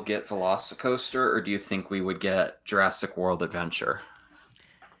still get VelociCoaster, or do you think we would get Jurassic World Adventure?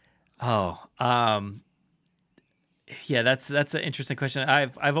 Oh, yeah, that's an interesting question.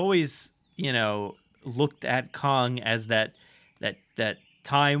 I've always, you know, looked at Kong as that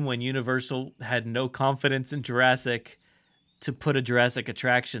time when Universal had no confidence in Jurassic to put a Jurassic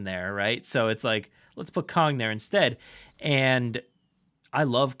attraction there, right? So it's like, let's put Kong there instead. And I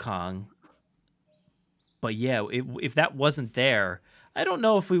love Kong. But yeah, if that wasn't there, I don't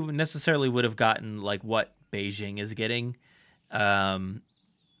know if we necessarily would have gotten like what Beijing is getting.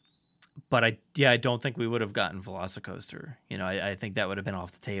 But I don't think we would have gotten VelociCoaster. I think that would have been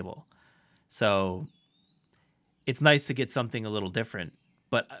off the table. So it's nice to get something a little different.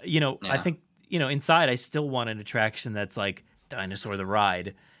 But, I think, inside I still want an attraction that's like Dinosaur the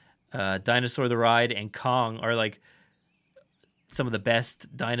Ride. Dinosaur the Ride and Kong are like some of the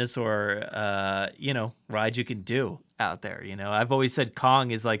best dinosaur, rides you can do out there. I've always said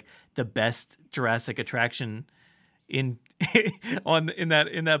Kong is like the best Jurassic attraction in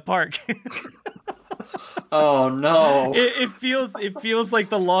that park. Oh no! It feels like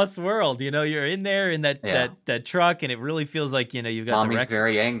the Lost World. You're in there in that truck, and it really feels like you've got Mommy's the Rex,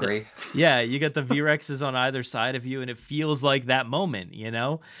 very angry. you got the V-Rexes on either side of you, and it feels like that moment.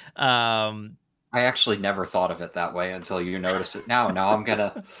 I actually never thought of it that way until you notice it now. Now I'm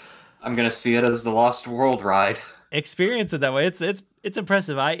gonna see it as the Lost World ride. Experience it that way. It's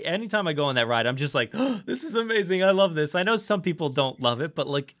impressive. Anytime I go on that ride, I'm just like, oh, this is amazing. I love this. I know some people don't love it, but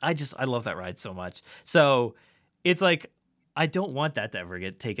like I love that ride so much. So it's like I don't want that to ever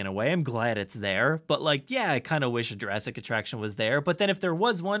get taken away. I'm glad it's there, but like, yeah, I kind of wish a Jurassic attraction was there. But then if there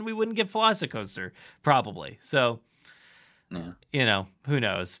was one, we wouldn't get VelociCoaster probably. So who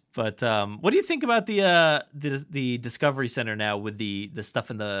knows? But what do you think about the Discovery Center now with the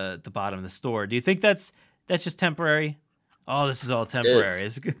stuff in the bottom of the store? Do you think that's just temporary? Oh, this is all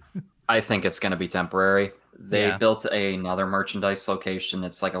temporary. I think it's going to be temporary. They built another merchandise location.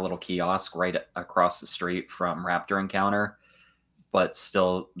 It's like a little kiosk right across the street from Raptor Encounter, but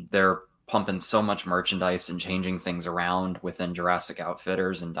still they're pumping so much merchandise and changing things around within Jurassic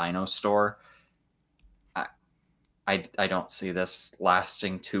Outfitters and Dino Store. I don't see this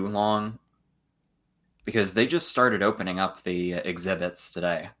lasting too long because they just started opening up the exhibits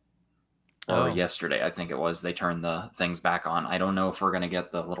today. Or yesterday, I think it was. They turned the things back on. I don't know if we're going to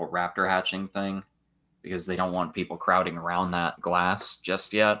get the little raptor hatching thing because they don't want people crowding around that glass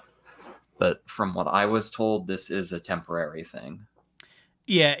just yet. But from what I was told, this is a temporary thing.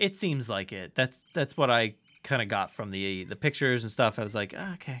 Yeah, it seems like it. That's what I kind of got from the pictures and stuff. I was like,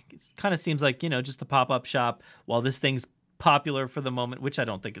 okay, it kind of seems like, just a pop-up shop while this thing's popular for the moment, which I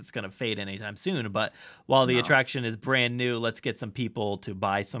don't think it's going to fade anytime soon, but while the attraction is brand new, let's get some people to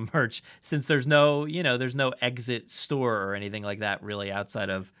buy some merch since there's no exit store or anything like that really outside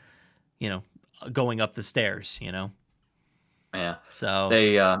of going up the stairs. Yeah. So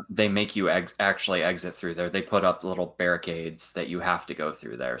they make you actually exit through there. They put up little barricades that you have to go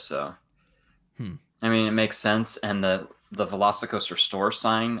through there. So I mean, it makes sense, and the VelociCoaster store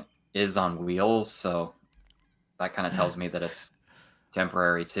sign is on wheels, so that kind of tells me that it's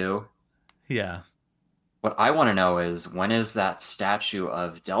temporary too. Yeah. What I want to know is, when is that statue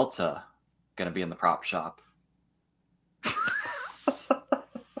of Delta going to be in the prop shop?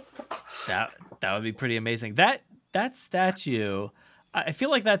 That would be pretty amazing. That statue, I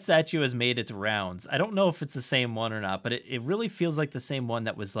feel like that statue has made its rounds. I don't know if it's the same one or not, but it really feels like the same one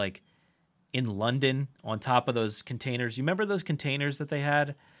that was like in London on top of those containers. You remember those containers that they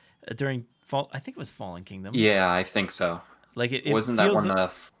had during fall? I think it was Fallen Kingdom. Yeah, I think so. Like it wasn't that when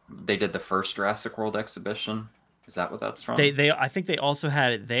they did the first Jurassic World exhibition? Is that what that's from? I think they also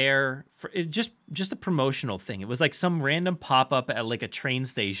had it there for just a promotional thing. It was like some random pop up at like a train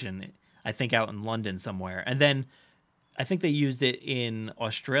station, I think out in London somewhere, and then I think they used it in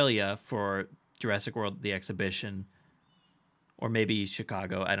Australia for Jurassic World the exhibition. Or maybe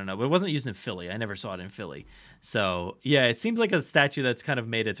Chicago, I don't know. But it wasn't used in Philly. I never saw it in Philly. So, yeah, it seems like a statue that's kind of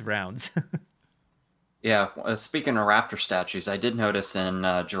made its rounds. Yeah, speaking of raptor statues, I did notice in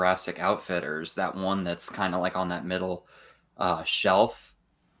Jurassic Outfitters, that one that's kind of like on that middle shelf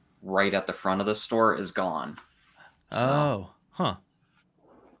right at the front of the store is gone. So, I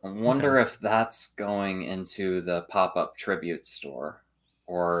wonder if that's going into the pop-up tribute store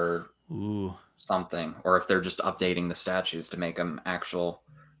or something, or if they're just updating the statues to make them actual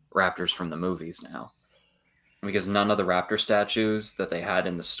raptors from the movies now. Because none of the raptor statues that they had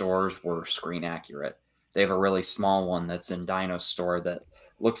in the stores were screen accurate. They have a really small one that's in Dino Store that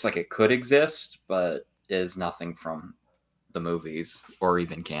looks like it could exist, but is nothing from the movies or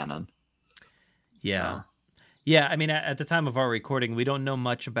even canon. Yeah. So. Yeah, I mean, at the time of our recording, we don't know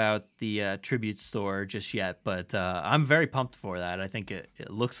much about the tribute store just yet, but I'm very pumped for that. I think it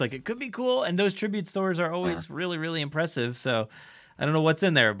looks like it could be cool, and those tribute stores are always really, really impressive, so I don't know what's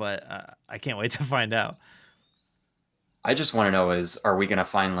in there, but I can't wait to find out. I just want to know are we going to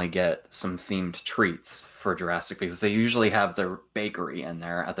finally get some themed treats for Jurassic? Because they usually have their bakery in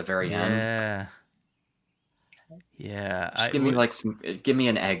there at the very end. Yeah. Just give me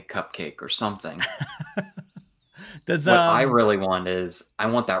an egg cupcake or something. What I really want is, I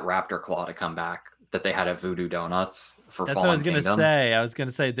want that raptor claw to come back that they had at Voodoo Donuts for That's Fallen what I was gonna Kingdom. say. I was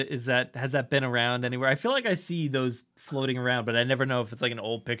gonna say, has that been around anywhere? I feel like I see those floating around, but I never know if it's like an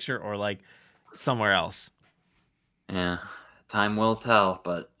old picture or like somewhere else. Yeah, time will tell,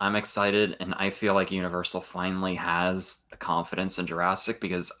 but I'm excited, and I feel like Universal finally has the confidence in Jurassic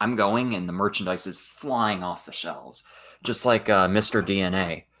because I'm going and the merchandise is flying off the shelves. Just like Mr.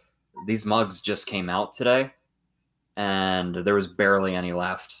 DNA. These mugs just came out today, and there was barely any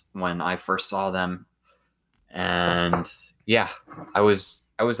left when I first saw them. And yeah, I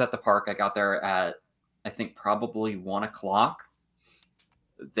was at the park. I got there at, I think, probably 1:00.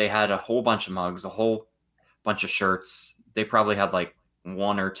 They had a whole bunch of mugs, a whole bunch of shirts. They probably had like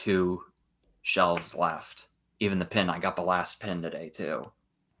 1 or 2 shelves left. Even the pin, I got the last pin today too.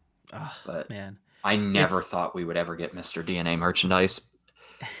 Oh, But man, I never thought we would ever get Mr. DNA merchandise.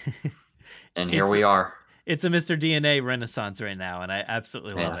 And here It's- we are. it's a Mr. DNA renaissance right now, and I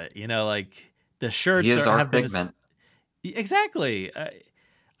absolutely love Yeah. it. You know, like the shirts He is our have been figment. exactly.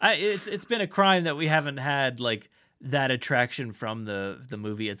 It's been a crime that we haven't had like that attraction from the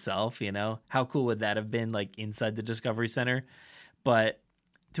movie itself. You know, how cool would that have been, like inside the Discovery Center? But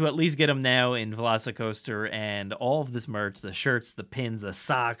to at least get them now in VelociCoaster and all of this merch, the shirts, the pins, the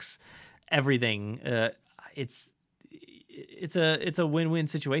socks, everything, it's a win-win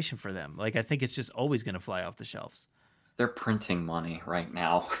situation for them. Like I think it's just always going to fly off the shelves. They're printing money right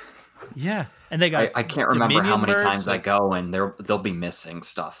now. Yeah, and they got I can't remember how Dominion many merch, times I like- go and they'll be missing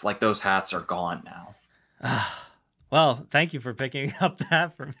stuff. Like those hats are gone now. Well, thank you for picking up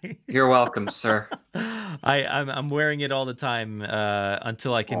that for me. You're welcome, sir. I'm wearing it all the time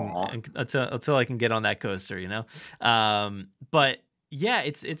until I can Aw. until I can get on that coaster, you know. But yeah,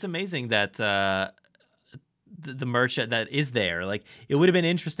 it's amazing that the merch that is there. Like it would have been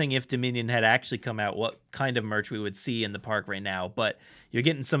interesting if Dominion had actually come out, what kind of merch we would see in the park right now. But you're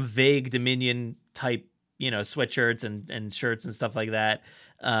getting some vague Dominion type, you know, sweatshirts and shirts and stuff like that.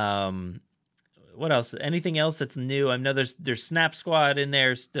 What else? Anything else that's new? I know there's Snap Squad in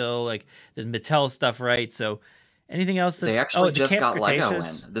there still. Like there's Mattel stuff, right? So anything else that's They actually the just Camp got Lego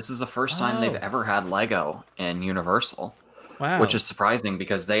Cretaceous? in. This is the first time they've Oh. ever had Lego in Universal, Wow. which is surprising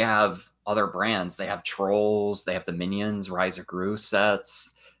because they have other brands. They have Trolls, they have the Minions, Rise of Gru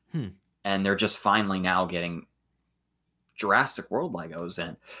sets, and they're just finally now getting Jurassic World Legos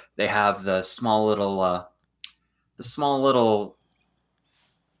in. They have the small little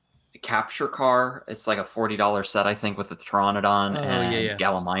capture car. It's like a $40 set, I think, with the Pteranodon and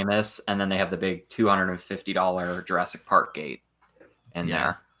Gallimimus, and then they have the big $250 Jurassic Park gate in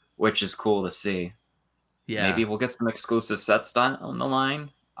there, which is cool to see. Yeah. Maybe we'll get some exclusive sets done on the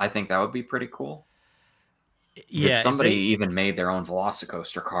line. I think that would be pretty cool. Yeah. Somebody even made their own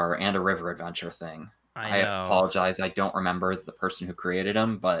VelociCoaster car and a river adventure thing. I know. apologize. I don't remember the person who created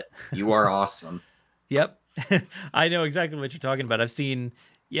them, but you are awesome. Yep. I know exactly what you're talking about. I've seen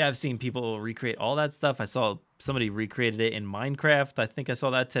people recreate all that stuff. I saw somebody recreated it in Minecraft. I think I saw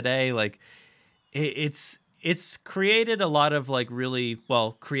that today. Like it's created a lot of like really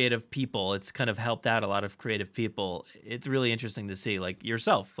creative people. It's kind of helped out a lot of creative people. It's really interesting to see, like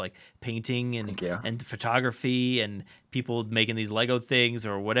yourself, like painting and photography and people making these Lego things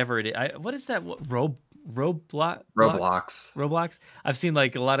or whatever it is. What is that? Roblox. I've seen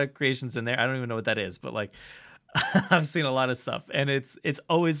like a lot of creations in there. I don't even know what that is, but like I've seen a lot of stuff, and it's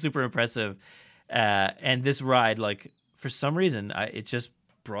always super impressive. And this ride, like for some reason, it just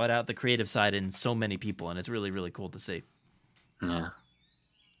brought out the creative side in so many people, and it's really, really cool to see. Yeah.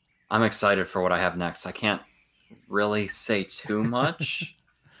 I'm excited for what I have next. I can't really say too much,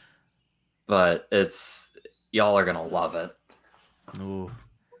 but y'all are gonna love it. Ooh.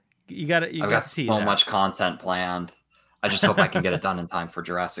 I've got so much content planned. I just hope I can get it done in time for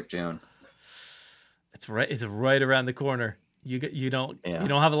Jurassic June. It's right around the corner. You don't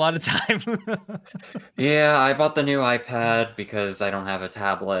have a lot of time. Yeah, I bought the new iPad because I don't have a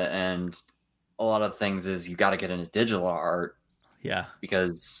tablet, and a lot of things is you got to get into digital art. Yeah.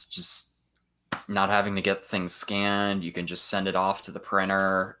 Because just not having to get things scanned, you can just send it off to the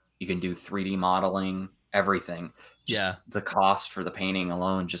printer. You can do 3D modeling, everything. Just the cost for the painting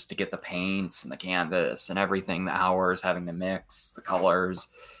alone, just to get the paints and the canvas and everything, the hours having to mix, the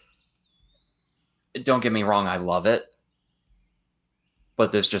colors. Don't get me wrong, I love it.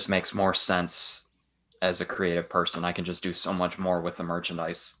 But this just makes more sense as a creative person. I can just do so much more with the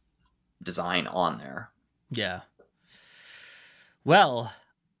merchandise design on there. Yeah. Well,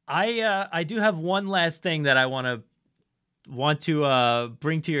 I do have one last thing that I want to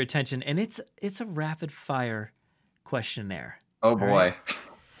bring to your attention, and it's a rapid fire questionnaire. Oh boy. Right?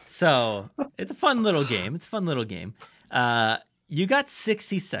 So it's a fun little game. You got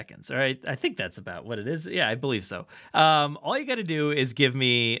 60 seconds, all right? I think that's about what it is. Yeah, I believe so. All you got to do is give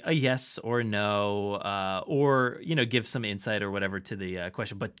me a yes or no, or, give some insight or whatever to the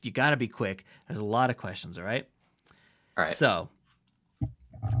question. But you got to be quick. There's a lot of questions, all right? All right. So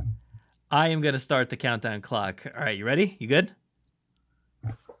I am going to start the countdown clock. All right, you ready? You good?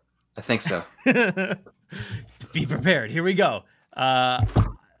 I think so. Be prepared. Here we go.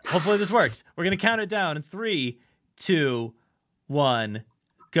 Hopefully this works. We're going to count it down in 3, 2, 1,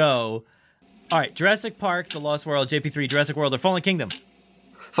 go. All right, Jurassic Park, The Lost World, JP3, Jurassic World, or Fallen Kingdom?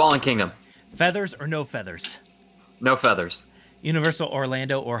 Fallen Kingdom. Feathers or no feathers? No feathers. Universal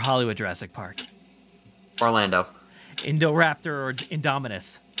Orlando or Hollywood Jurassic Park? Orlando. Indoraptor or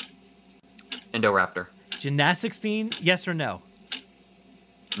Indominus? Indoraptor. Gymnastics team, yes or no?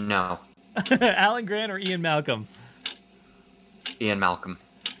 No. Alan Grant or Ian Malcolm? Ian Malcolm.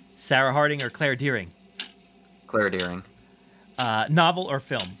 Sarah Harding or Claire Dearing? Claire Dearing. Novel or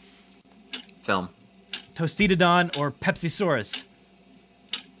film? Film. Tostitodon or Pepsisaurus?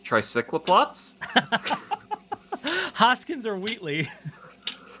 Tricycloplots? Hoskins or Wheatley?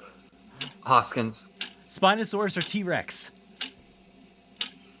 Hoskins. Spinosaurus or T-Rex?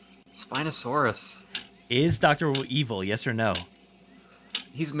 Spinosaurus. Is Dr. Evil, yes or no?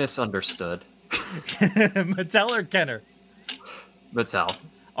 He's misunderstood. Mattel or Kenner? Mattel.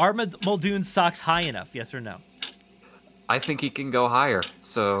 Are Muldoon's socks high enough, yes or no? I think he can go higher,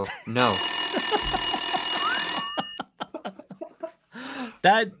 so no.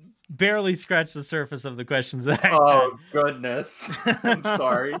 That barely scratched the surface of the questions that I Oh, goodness. I'm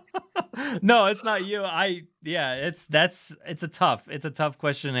sorry. No, it's not you. It's a tough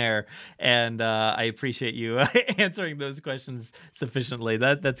questionnaire, and I appreciate you answering those questions sufficiently.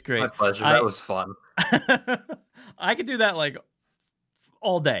 That's great. My pleasure. That was fun. I could do that like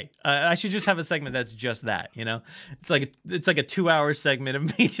all day. I should just have a segment that's just that. It's like a 2-hour segment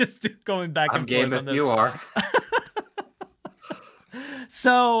of me just going back and I'm game forth. if you are.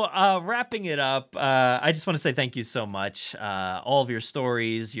 So, wrapping it up, I just want to say thank you so much. All of your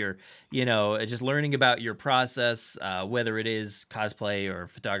stories, just learning about your process, whether it is cosplay or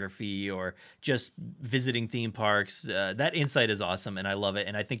photography or just visiting theme parks, that insight is awesome, and I love it.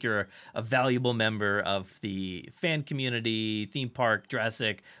 And I think you're a valuable member of the fan community, theme park,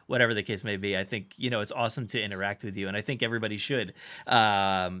 Jurassic, whatever the case may be. I think, it's awesome to interact with you, and I think everybody should.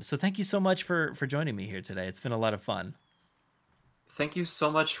 So thank you so much for joining me here today. It's been a lot of fun. Thank you so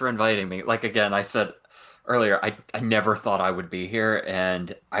much for inviting me. Like, again, I said earlier, I never thought I would be here,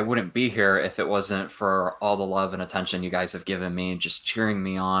 and I wouldn't be here if it wasn't for all the love and attention you guys have given me, just cheering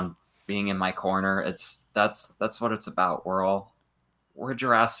me on, being in my corner. That's what it's about. We're a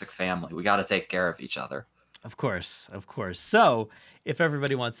Jurassic family. We got to take care of each other. Of course. So, if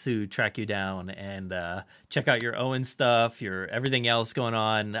everybody wants to track you down and check out your Owen stuff, your everything else going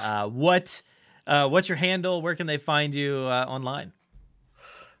on, what's your handle? Where can they find you online?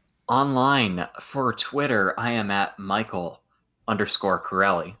 Online for Twitter, I am at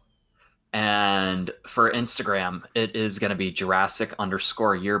Michael_Carelli. And for Instagram, it is going to be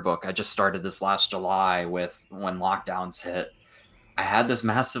Jurassic_yearbook. I just started this last July when lockdowns hit. I had this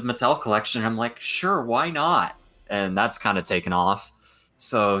massive Mattel collection. I'm like, sure, why not? And that's kind of taken off.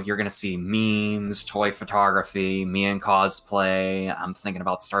 So you're going to see memes, toy photography, me and cosplay. I'm thinking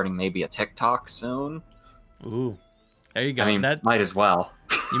about starting maybe a TikTok soon. Ooh, there you go. I mean, might as well.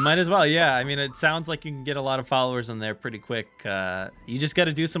 You might as well, yeah. I mean, it sounds like you can get a lot of followers on there pretty quick. You just got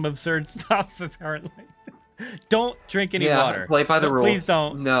to do some absurd stuff, apparently. Don't drink any water. Play by the rules. Please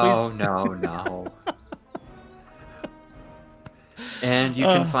don't. No. And you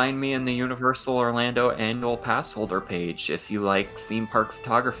can find me in the Universal Orlando annual pass holder page. If you like theme park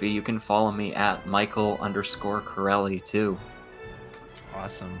photography, you can follow me at Michael_Carelli too.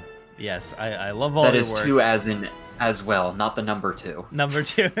 Awesome. Yes, I love all that your is work. 2 as in as well, not the number 2. Number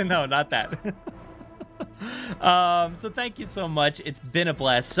 2, no, not that. So thank you so much. It's been a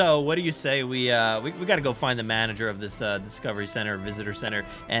blast. So what do you say we got to go find the manager of this Discovery Center, Visitor Center,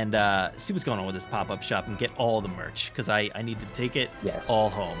 and see what's going on with this pop-up shop and get all the merch, because I need to take it all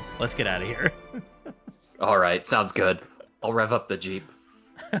home. Let's get out of here. All right, sounds good. I'll rev up the Jeep.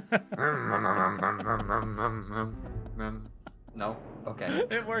 No? Okay.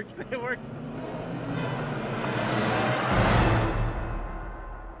 It works.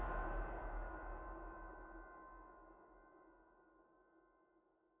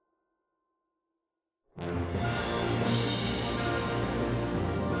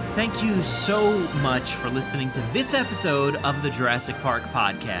 Thank you so much for listening to this episode of the Jurassic Park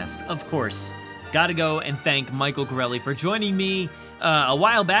podcast. Of course, gotta go and thank Michael Carelli for joining me a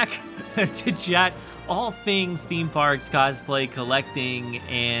while back to chat all things theme parks, cosplay, collecting,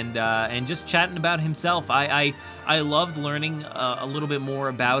 and just chatting about himself. I loved learning a little bit more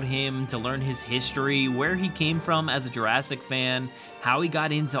about him, to learn his history, where he came from as a Jurassic fan, how he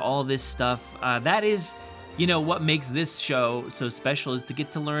got into all this stuff. That is, what makes this show so special, is to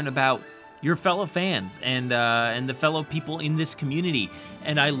get to learn about your fellow fans and the fellow people in this community.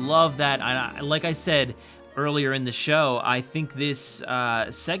 And I love that. Like I said earlier in the show, I think this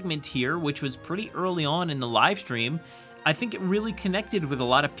segment here, which was pretty early on in the live stream, I think it really connected with a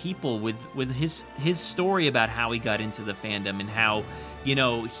lot of people with his story about how he got into the fandom and how,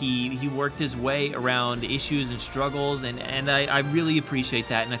 he worked his way around issues and struggles, and I really appreciate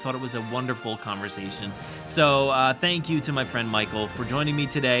that, and I thought it was a wonderful conversation. So thank you to my friend Michael for joining me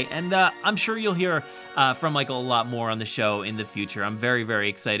today, and I'm sure you'll hear from Michael a lot more on the show in the future. I'm very, very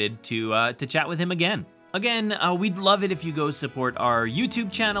excited to chat with him again. Again, we'd love it if you go support our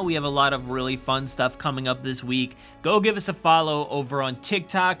YouTube channel. We have a lot of really fun stuff coming up this week. Go give us a follow over on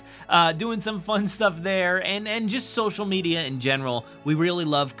TikTok, doing some fun stuff there, and just social media in general. We really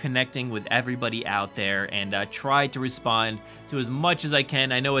love connecting with everybody out there, and try to respond to as much as I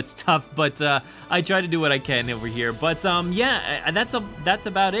can. I know it's tough, but I try to do what I can over here. But yeah, that's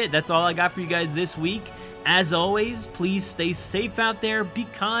about it. That's all I got for you guys this week. As always, please stay safe out there. Be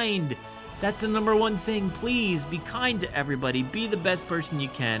kind. That's the number one thing. Please be kind to everybody. Be the best person you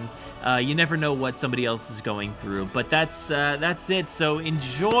can. You never know what somebody else is going through. But that's it. So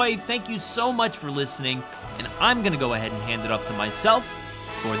enjoy. Thank you so much for listening. And I'm going to go ahead and hand it off to myself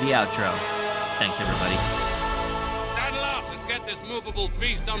for the outro. Thanks, everybody. Saddle up. Let's get this movable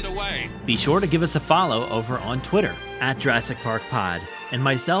feast underway. Be sure to give us a follow over on Twitter at Jurassic Park Pod, and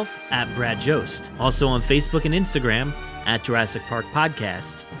myself at Brad Jost. Also on Facebook and Instagram at Jurassic Park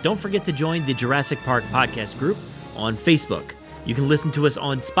Podcast. Don't forget to join the Jurassic Park Podcast group on Facebook. You can listen to us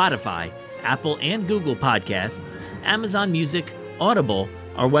on Spotify, Apple and Google Podcasts, Amazon Music, Audible,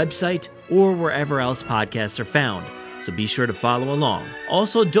 our website, or wherever else podcasts are found. So be sure to follow along.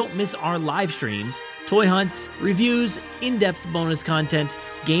 Also, don't miss our live streams, toy hunts, reviews, in-depth bonus content,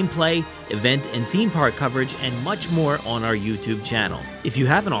 gameplay, event and theme park coverage, and much more on our YouTube channel. If you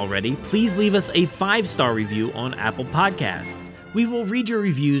haven't already, please leave us a 5-star review on Apple Podcasts. We will read your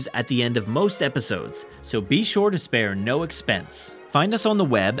reviews at the end of most episodes, so be sure to spare no expense. Find us on the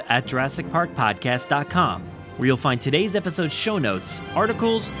web at JurassicParkPodcast.com, where you'll find today's episode's show notes,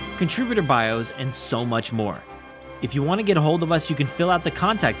 articles, contributor bios, and so much more. If you want to get a hold of us, you can fill out the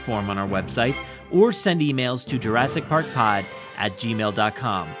contact form on our website or send emails to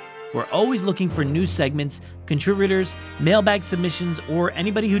JurassicParkPod@gmail.com. We're always looking for new segments, contributors, mailbag submissions, or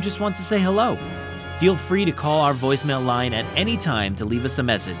anybody who just wants to say hello. Feel free to call our voicemail line at any time to leave us a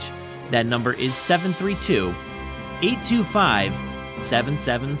message. That number is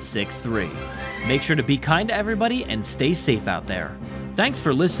 732-825-7763. Make sure to be kind to everybody and stay safe out there. Thanks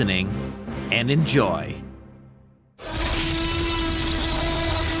for listening, and enjoy.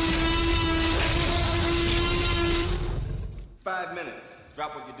 5 minutes.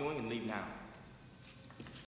 Drop what you're doing and leave now.